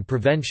care and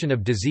prevention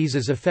of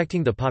diseases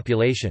affecting the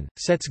population,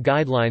 sets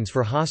guidelines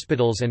for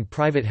hospitals and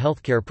private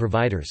healthcare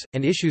providers,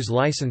 and issues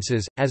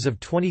licenses. As of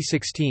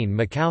 2016,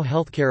 Macau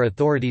healthcare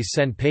authorities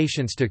send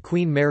patients to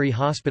Queen Mary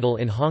Hospital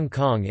in Hong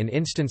Kong in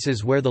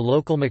instances where the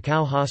local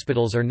Macau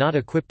hospitals are not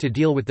equipped to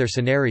deal with their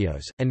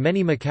scenarios, and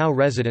many Macau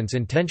residents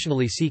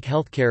intentionally seek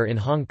healthcare in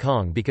Hong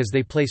Kong because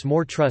they place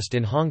more trust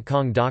in Hong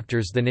Kong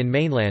doctors than in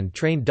mainland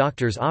trained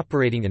doctors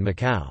operating in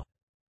Macau.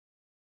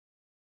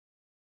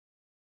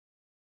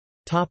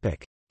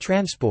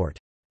 Transport.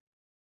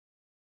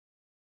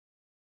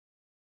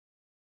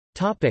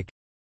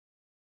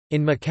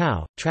 In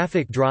Macau,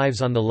 traffic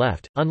drives on the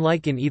left,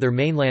 unlike in either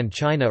mainland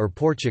China or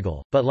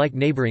Portugal, but like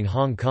neighboring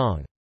Hong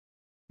Kong.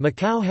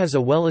 Macau has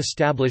a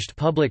well-established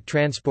public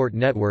transport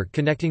network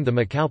connecting the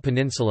Macau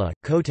Peninsula,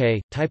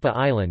 Cotai, Taipa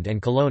Island and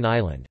Cologne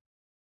Island.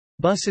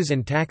 Buses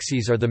and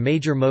taxis are the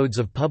major modes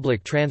of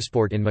public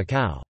transport in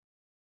Macau.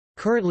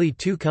 Currently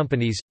 2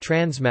 companies,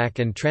 Transmac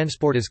and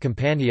Transportes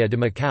Companyia de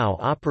Macau,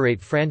 operate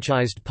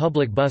franchised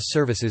public bus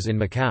services in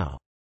Macau.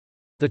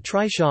 The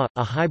trishaw,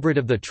 a hybrid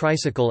of the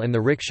tricycle and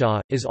the rickshaw,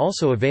 is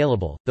also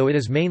available, though it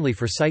is mainly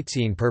for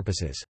sightseeing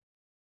purposes.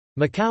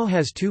 Macau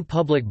has 2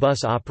 public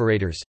bus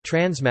operators,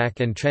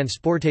 Transmac and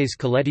Transportes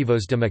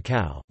Coletivos de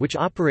Macau, which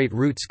operate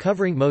routes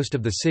covering most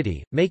of the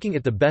city, making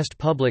it the best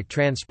public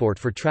transport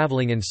for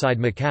traveling inside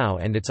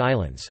Macau and its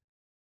islands.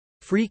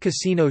 Free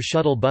casino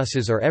shuttle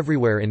buses are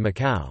everywhere in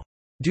Macau.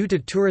 Due to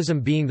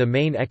tourism being the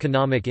main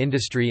economic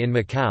industry in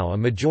Macau, a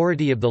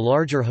majority of the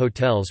larger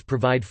hotels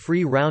provide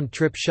free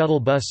round-trip shuttle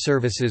bus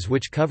services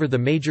which cover the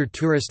major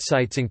tourist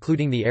sites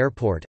including the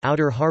airport,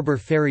 Outer Harbour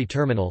Ferry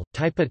Terminal,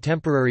 Taipa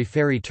Temporary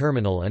Ferry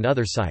Terminal and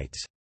other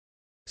sites.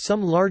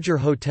 Some larger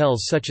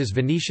hotels such as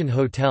Venetian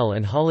Hotel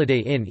and Holiday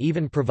Inn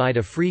even provide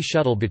a free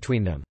shuttle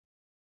between them.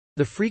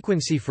 The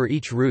frequency for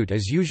each route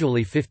is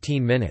usually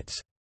 15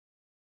 minutes.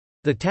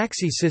 The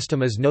taxi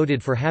system is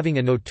noted for having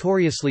a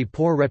notoriously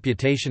poor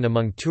reputation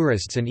among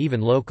tourists and even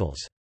locals.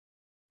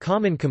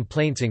 Common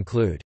complaints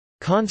include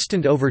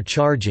constant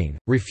overcharging,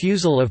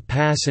 refusal of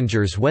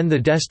passengers when the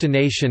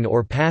destination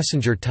or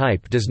passenger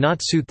type does not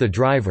suit the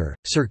driver,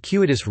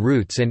 circuitous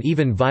routes and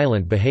even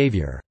violent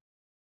behavior.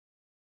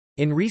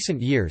 In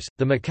recent years,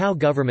 the Macau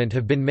government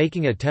have been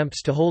making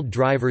attempts to hold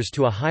drivers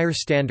to a higher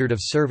standard of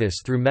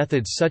service through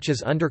methods such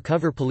as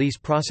undercover police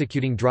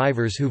prosecuting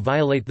drivers who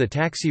violate the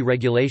taxi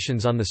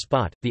regulations on the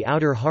spot. The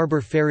Outer Harbour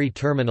Ferry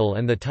Terminal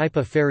and the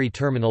Taipa Ferry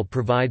Terminal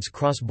provides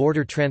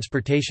cross-border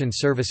transportation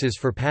services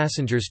for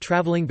passengers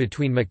traveling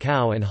between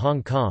Macau and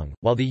Hong Kong,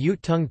 while the Yu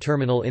Tung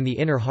Terminal in the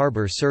Inner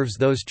Harbour serves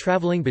those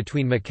traveling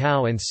between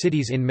Macau and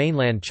cities in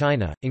mainland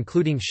China,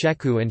 including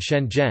Shekou and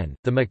Shenzhen.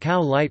 The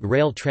Macau Light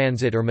Rail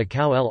Transit or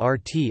Macau LRT,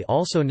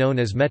 also known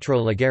as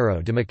Metro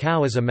Ligero de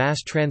Macau, is a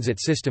mass transit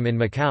system in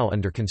Macau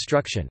under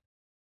construction.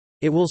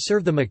 It will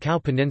serve the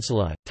Macau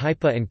Peninsula,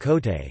 Taipa and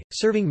Cotai,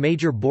 serving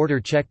major border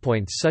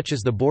checkpoints such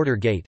as the Border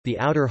Gate, the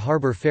Outer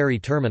Harbour Ferry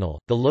Terminal,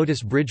 the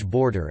Lotus Bridge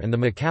Border and the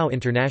Macau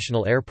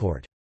International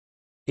Airport.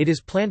 It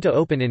is planned to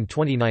open in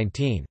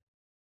 2019.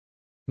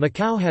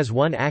 Macau has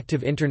one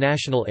active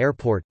international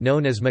airport,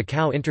 known as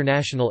Macau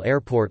International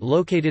Airport,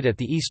 located at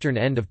the eastern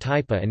end of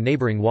Taipa and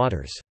neighboring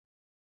waters.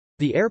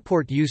 The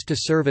airport used to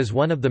serve as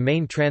one of the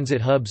main transit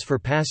hubs for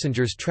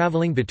passengers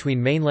traveling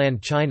between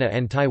mainland China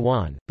and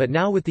Taiwan, but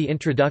now with the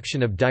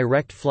introduction of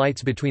direct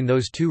flights between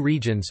those 2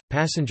 regions,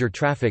 passenger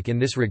traffic in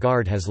this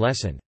regard has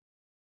lessened.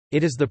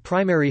 It is the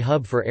primary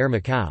hub for Air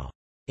Macau.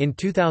 In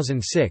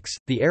 2006,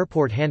 the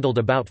airport handled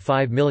about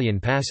 5 million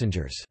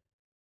passengers.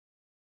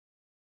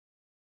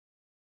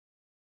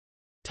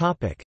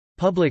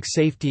 Public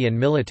safety and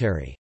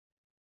military.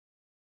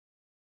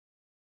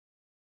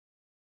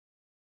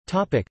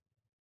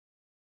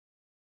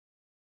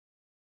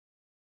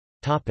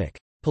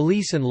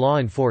 Police and law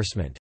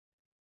enforcement.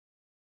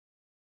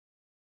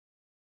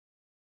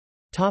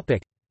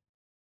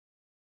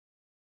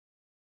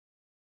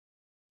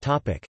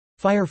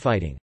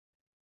 Firefighting.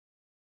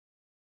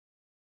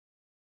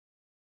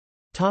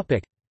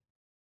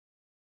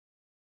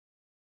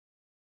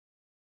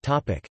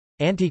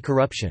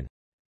 Anti-corruption.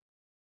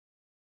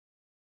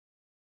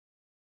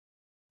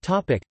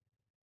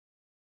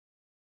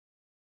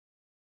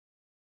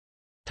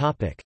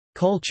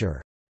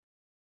 Culture.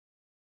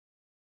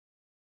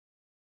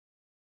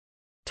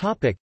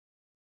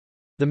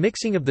 The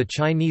mixing of the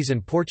Chinese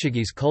and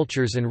Portuguese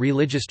cultures and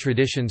religious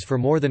traditions for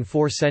more than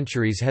 4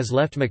 centuries has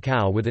left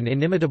Macau with an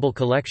inimitable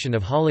collection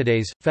of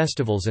holidays,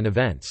 festivals and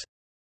events.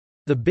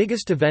 The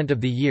biggest event of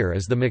the year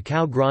is the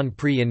Macau Grand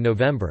Prix in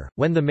November,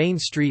 when the main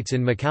streets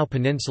in Macau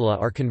Peninsula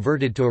are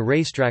converted to a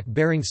racetrack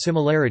bearing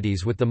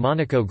similarities with the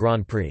Monaco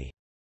Grand Prix.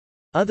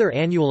 Other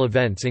annual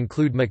events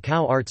include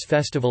Macau Arts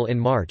Festival in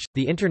March,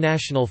 the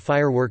International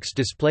Fireworks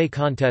Display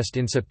Contest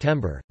in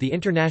September, the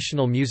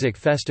International Music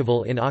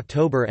Festival in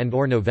October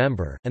and/or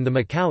November, and the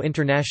Macau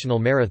International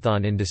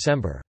Marathon in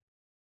December.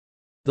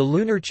 The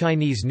Lunar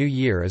Chinese New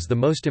Year is the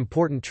most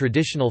important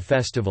traditional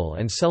festival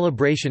and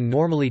celebration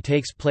normally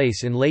takes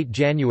place in late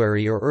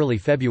January or early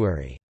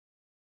February.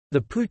 The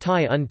Pu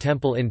Tai Un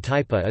Temple in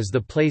Taipa is the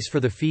place for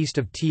the feast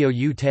of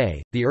Tou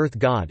Te, the earth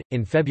god,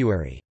 in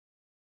February.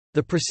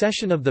 The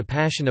procession of the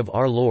Passion of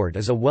Our Lord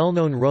is a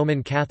well-known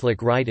Roman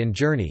Catholic rite and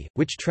journey,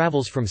 which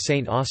travels from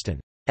St.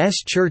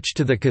 Austin's church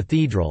to the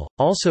cathedral,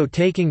 also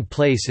taking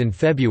place in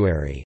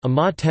February. A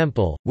Ma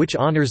temple, which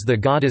honors the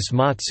goddess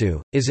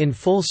Matsu, is in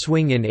full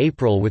swing in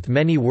April with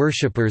many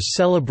worshippers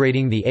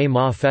celebrating the A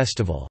Ma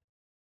festival.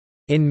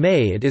 In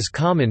May it is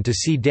common to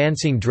see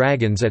dancing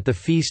dragons at the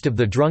Feast of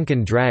the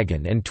Drunken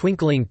Dragon and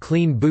twinkling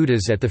clean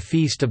Buddhas at the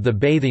Feast of the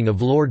Bathing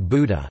of Lord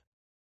Buddha.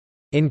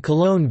 In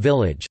Cologne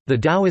village, the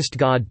Taoist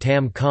god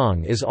Tam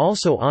Kong is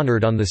also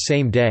honored on the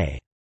same day.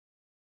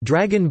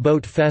 Dragon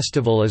Boat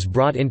Festival is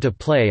brought into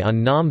play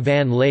on Nam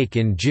Van Lake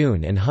in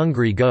June and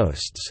Hungry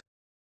Ghosts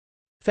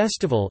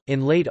Festival,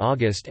 in late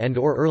August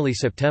and/or early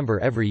September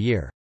every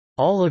year.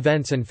 All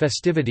events and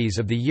festivities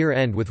of the year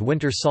end with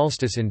winter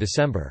solstice in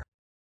December.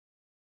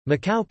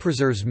 Macau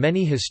preserves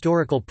many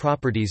historical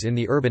properties in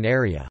the urban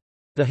area.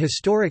 The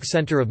historic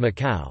center of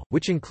Macau,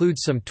 which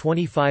includes some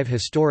 25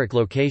 historic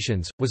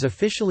locations, was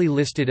officially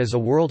listed as a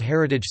World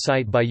Heritage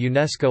Site by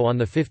UNESCO on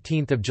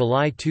 15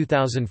 July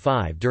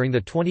 2005 during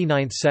the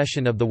 29th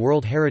session of the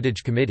World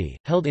Heritage Committee,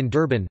 held in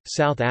Durban,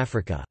 South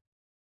Africa.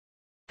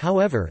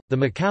 However, the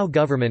Macau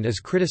government is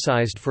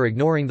criticized for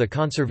ignoring the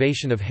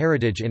conservation of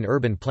heritage in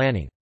urban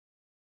planning.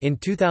 In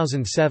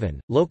 2007,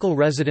 local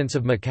residents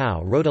of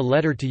Macau wrote a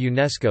letter to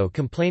UNESCO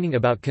complaining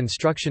about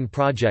construction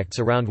projects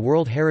around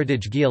World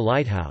Heritage Gia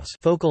Lighthouse,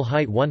 focal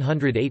height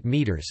 108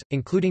 meters,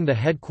 including the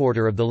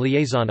headquarter of the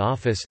liaison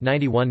office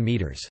 91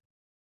 meters.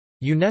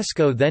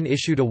 UNESCO then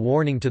issued a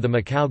warning to the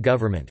Macau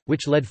government,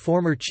 which led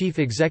former chief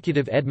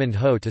executive Edmund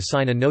Ho to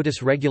sign a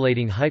notice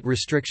regulating height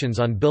restrictions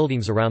on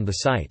buildings around the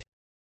site.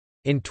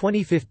 In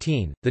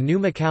 2015, the New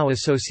Macau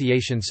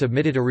Association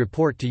submitted a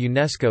report to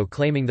UNESCO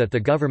claiming that the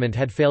government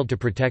had failed to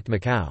protect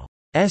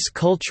Macau's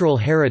cultural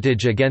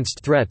heritage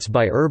against threats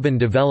by urban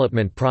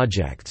development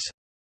projects.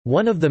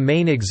 One of the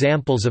main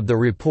examples of the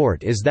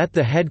report is that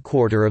the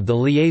headquarter of the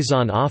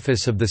liaison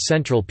office of the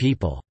Central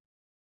People's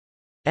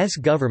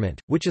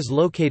government, which is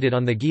located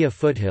on the Gia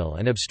foothill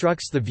and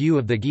obstructs the view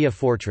of the Gia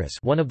Fortress,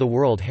 one of the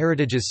World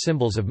Heritage's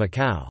symbols of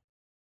Macau.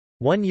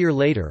 1 year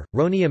later,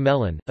 Roni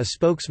Amelin, a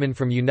spokesman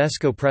from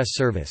UNESCO Press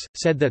Service,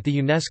 said that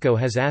the UNESCO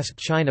has asked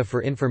China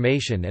for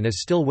information and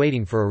is still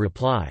waiting for a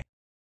reply.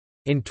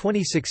 In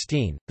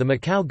 2016, the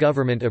Macau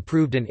government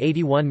approved an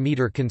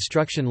 81-meter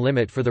construction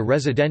limit for the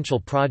residential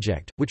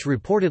project, which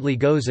reportedly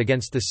goes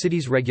against the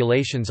city's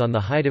regulations on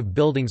the height of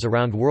buildings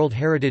around World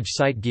Heritage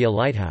Site Gia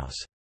Lighthouse.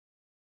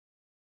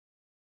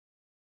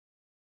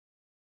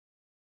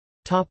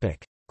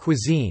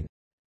 Cuisine.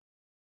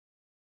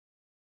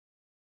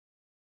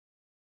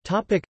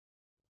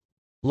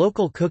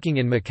 Local cooking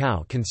in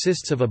Macau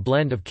consists of a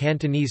blend of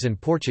Cantonese and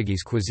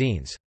Portuguese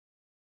cuisines.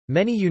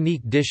 Many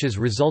unique dishes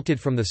resulted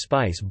from the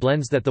spice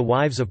blends that the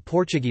wives of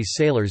Portuguese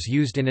sailors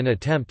used in an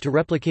attempt to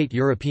replicate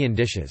European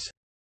dishes.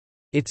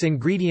 Its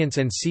ingredients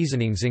and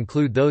seasonings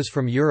include those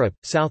from Europe,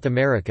 South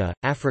America,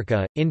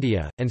 Africa,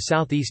 India, and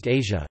Southeast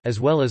Asia, as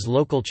well as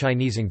local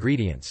Chinese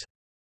ingredients.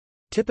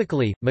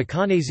 Typically,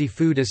 Macanese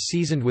food is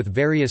seasoned with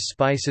various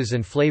spices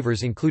and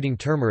flavors including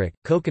turmeric,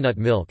 coconut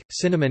milk,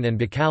 cinnamon and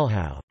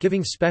bacalhau,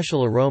 giving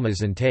special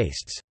aromas and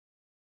tastes.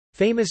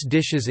 Famous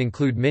dishes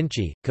include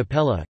minchi,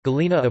 capella,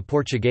 galinha a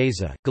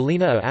portuguesa,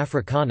 galinha a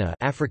africana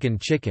African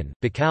chicken,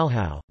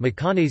 bacalhau,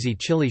 Macanese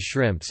chili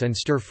shrimps and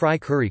stir-fry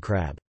curry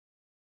crab.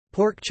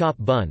 Pork chop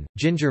bun,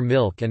 ginger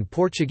milk and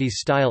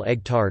Portuguese-style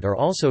egg tart are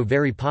also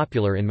very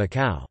popular in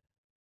Macau.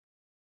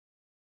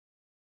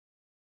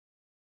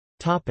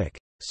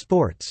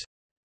 Sports.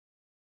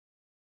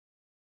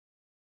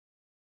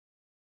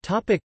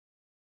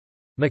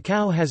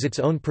 Macau has its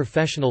own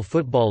professional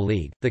football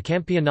league, the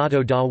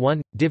Campeonato da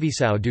 1,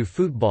 Divisão do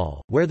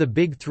Futebol, where the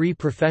big three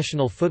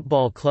professional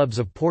football clubs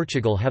of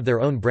Portugal have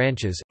their own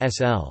branches,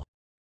 SL.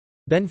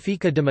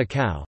 Benfica de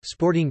Macau,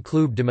 Sporting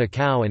Clube de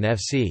Macau and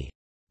FC.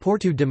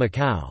 Porto de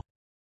Macau.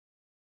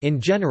 In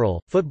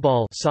general,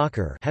 football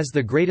soccer has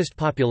the greatest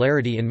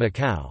popularity in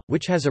Macau,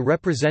 which has a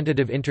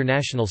representative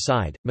international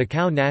side,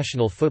 Macau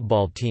national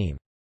football team.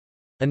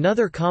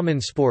 Another common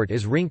sport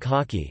is rink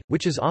hockey,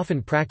 which is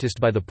often practiced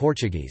by the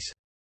Portuguese.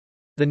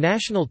 The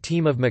national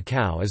team of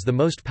Macau is the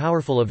most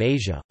powerful of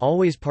Asia,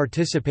 always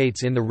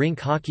participates in the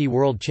Rink Hockey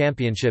World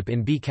Championship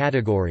in B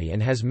category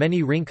and has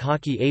many Rink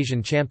Hockey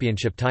Asian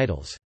Championship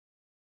titles.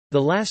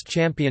 The last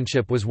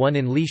championship was won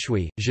in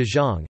Lishui,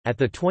 Zhejiang, at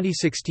the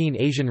 2016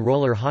 Asian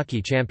Roller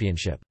Hockey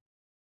Championship.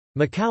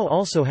 Macau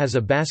also has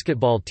a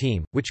basketball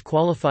team, which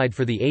qualified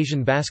for the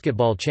Asian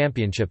Basketball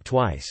Championship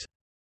twice.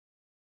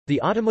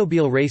 The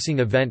automobile racing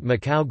event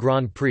Macau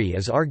Grand Prix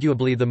is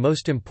arguably the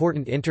most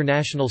important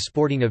international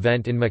sporting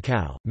event in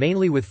Macau,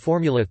 mainly with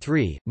Formula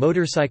 3,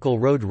 motorcycle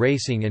road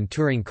racing and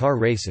touring car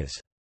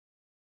races.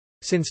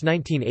 Since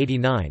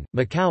 1989,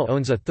 Macau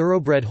owns a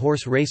thoroughbred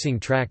horse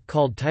racing track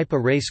called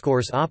Taipa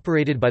Racecourse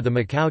operated by the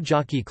Macau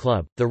Jockey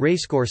Club. The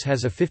racecourse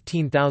has a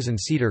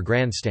 15,000-seater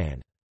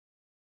grandstand.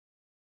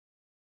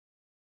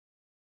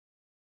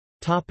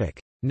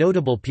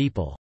 Notable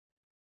people.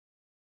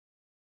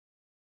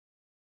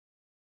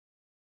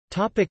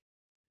 Topic: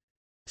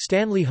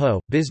 Stanley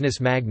Ho, business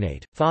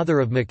magnate, father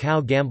of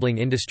Macau gambling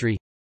industry.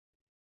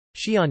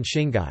 Xian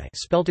Xingai,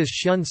 spelt as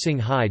Xian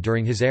Xinghai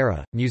during his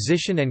era,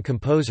 musician and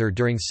composer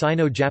during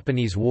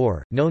Sino-Japanese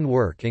War. Known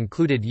work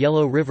included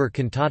Yellow River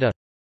Cantata.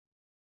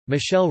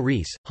 Michelle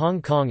Reese,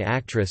 Hong Kong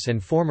actress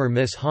and former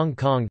Miss Hong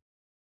Kong.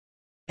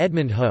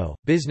 Edmund Ho,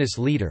 business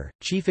leader,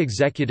 chief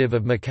executive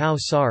of Macau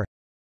SAR.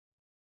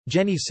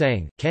 Jenny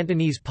Sang,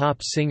 Cantonese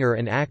pop singer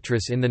and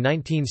actress in the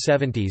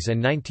 1970s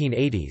and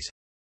 1980s.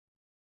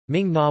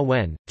 Ming Na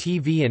Wen,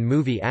 TV and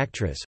movie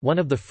actress, one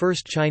of the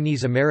first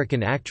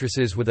Chinese-American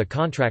actresses with a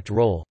contract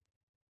role.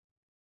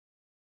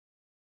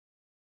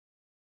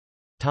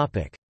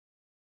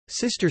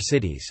 Sister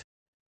cities.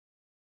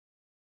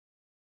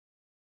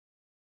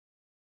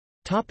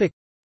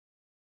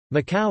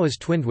 Macau is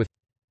twinned with.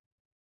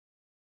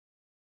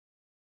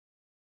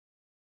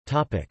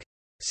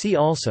 See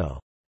also.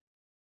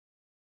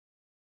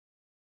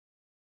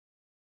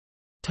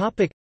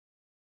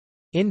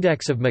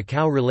 Index of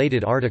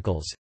Macau-related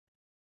articles.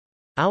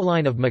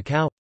 Outline of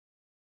Macau.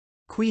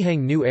 Quihang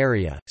New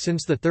Area,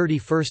 since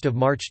 31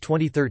 March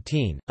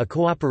 2013, a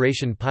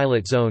cooperation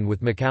pilot zone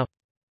with Macau.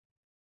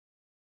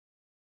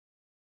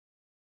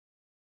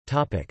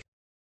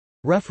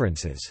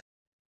 References.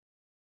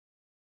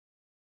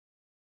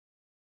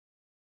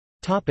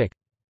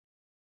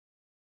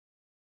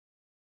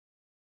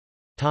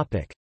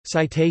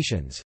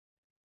 Citations.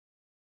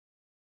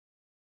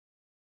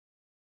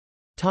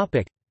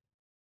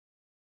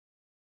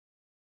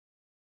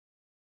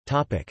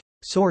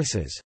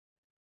 Sources.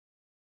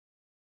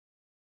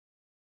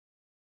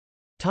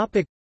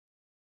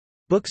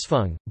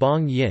 Buxfeng,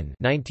 Bong Yin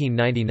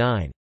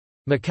 1999.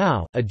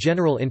 Macau, A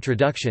General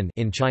Introduction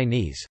in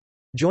Chinese.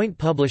 Joint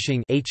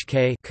Publishing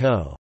HK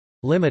Co.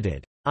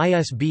 Limited.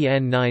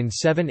 ISBN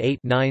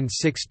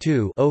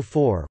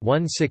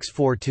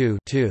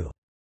 978-962-04-1642-2.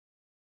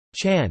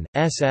 Chan,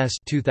 S.S.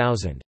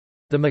 2000.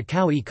 The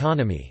Macau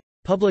Economy.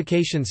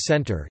 Publications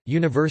Center,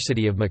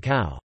 University of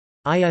Macau.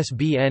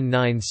 ISBN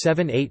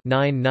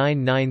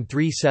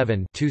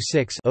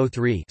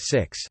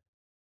 978-99937-26-03-6.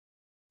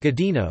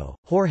 Godino,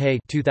 Jorge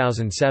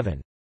 2007.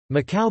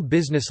 Macau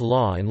Business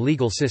Law and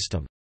Legal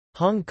System.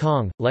 Hong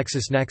Kong,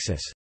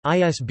 LexisNexis.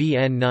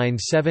 ISBN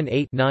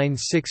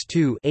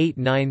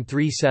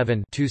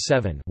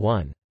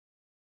 978-962-8937-27-1.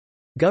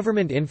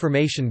 Government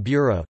Information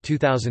Bureau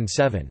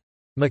 2007.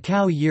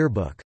 Macau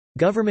Yearbook.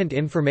 Government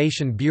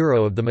Information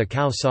Bureau of the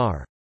Macau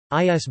SAR.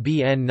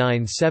 ISBN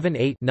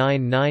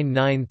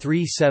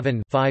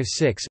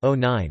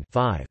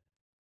 978-99937-56-09-5.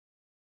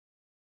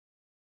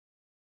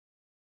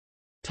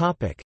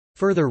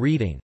 Further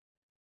reading.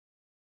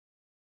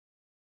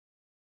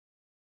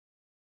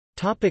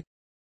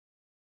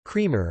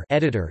 Creamer,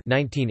 editor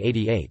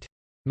 1988.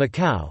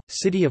 Macau,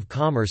 City of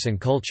Commerce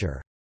and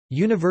Culture.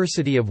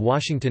 University of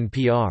Washington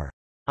PR.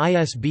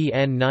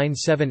 ISBN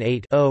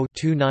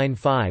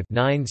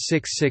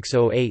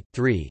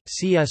 978-0-295-96608-3,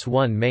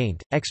 CS1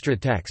 maint, extra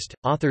text,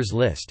 authors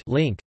list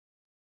link.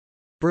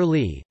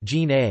 Burleigh,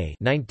 Jean A.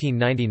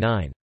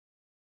 1999.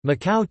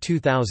 Macau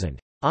 2000.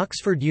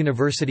 Oxford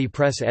University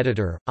Press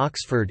Editor,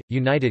 Oxford,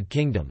 United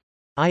Kingdom.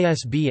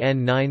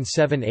 ISBN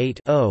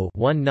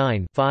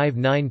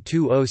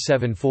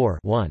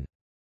 978-0-19-592074-1.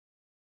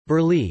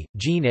 Burleigh,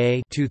 Jean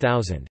A.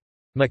 2000.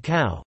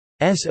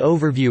 Macau's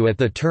Overview at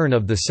the Turn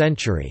of the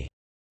Century.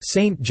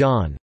 St.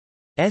 John's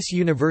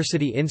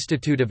University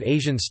Institute of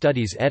Asian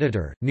Studies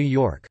Editor, New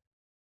York.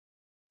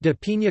 De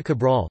Pina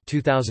Cabral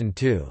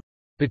 2002.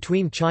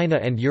 Between China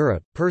and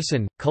Europe,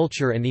 Person,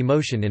 Culture and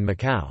Emotion in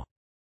Macau.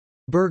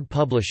 Berg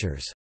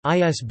Publishers.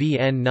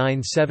 ISBN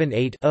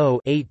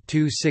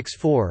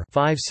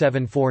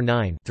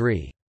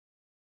 978-0-8264-5749-3.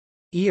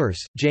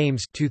 Ears,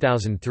 James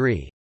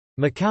 2003.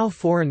 Macau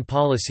Foreign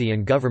Policy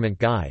and Government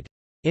Guide.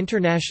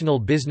 International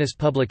Business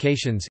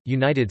Publications,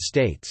 United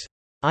States.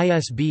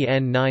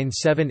 ISBN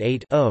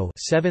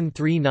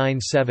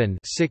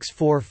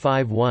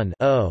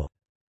 978-0-7397-6451-0.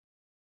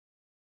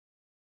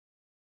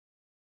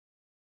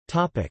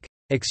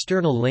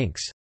 External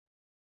links.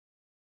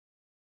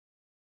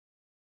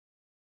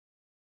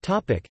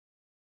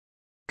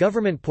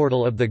 Government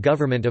portal of the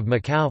Government of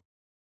Macau.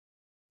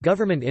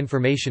 Government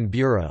Information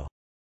Bureau.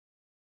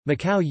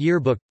 Macau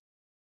Yearbook.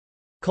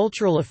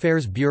 Cultural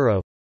Affairs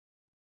Bureau.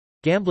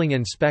 Gambling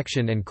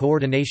Inspection and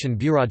Coordination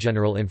Bureau.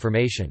 General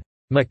Information.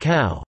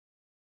 Macau.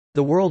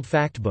 The World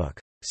Factbook.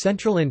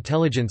 Central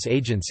Intelligence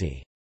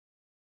Agency.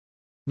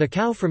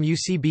 Macau from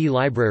UCB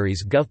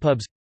Libraries.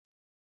 GovPubs.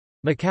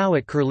 Macau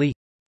at Curlie.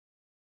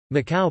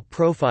 Macau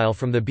profile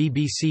from the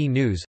BBC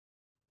News.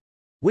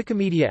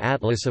 Wikimedia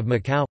Atlas of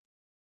Macau.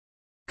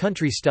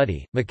 Country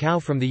Study,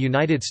 Macau from the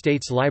United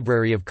States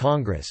Library of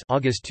Congress,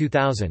 August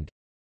 2000.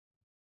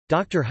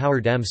 Dr.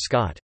 Howard M.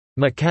 Scott.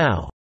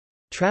 Macau.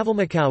 Travel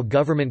Macau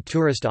Government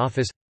Tourist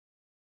Office.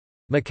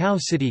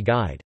 Macau City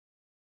Guide.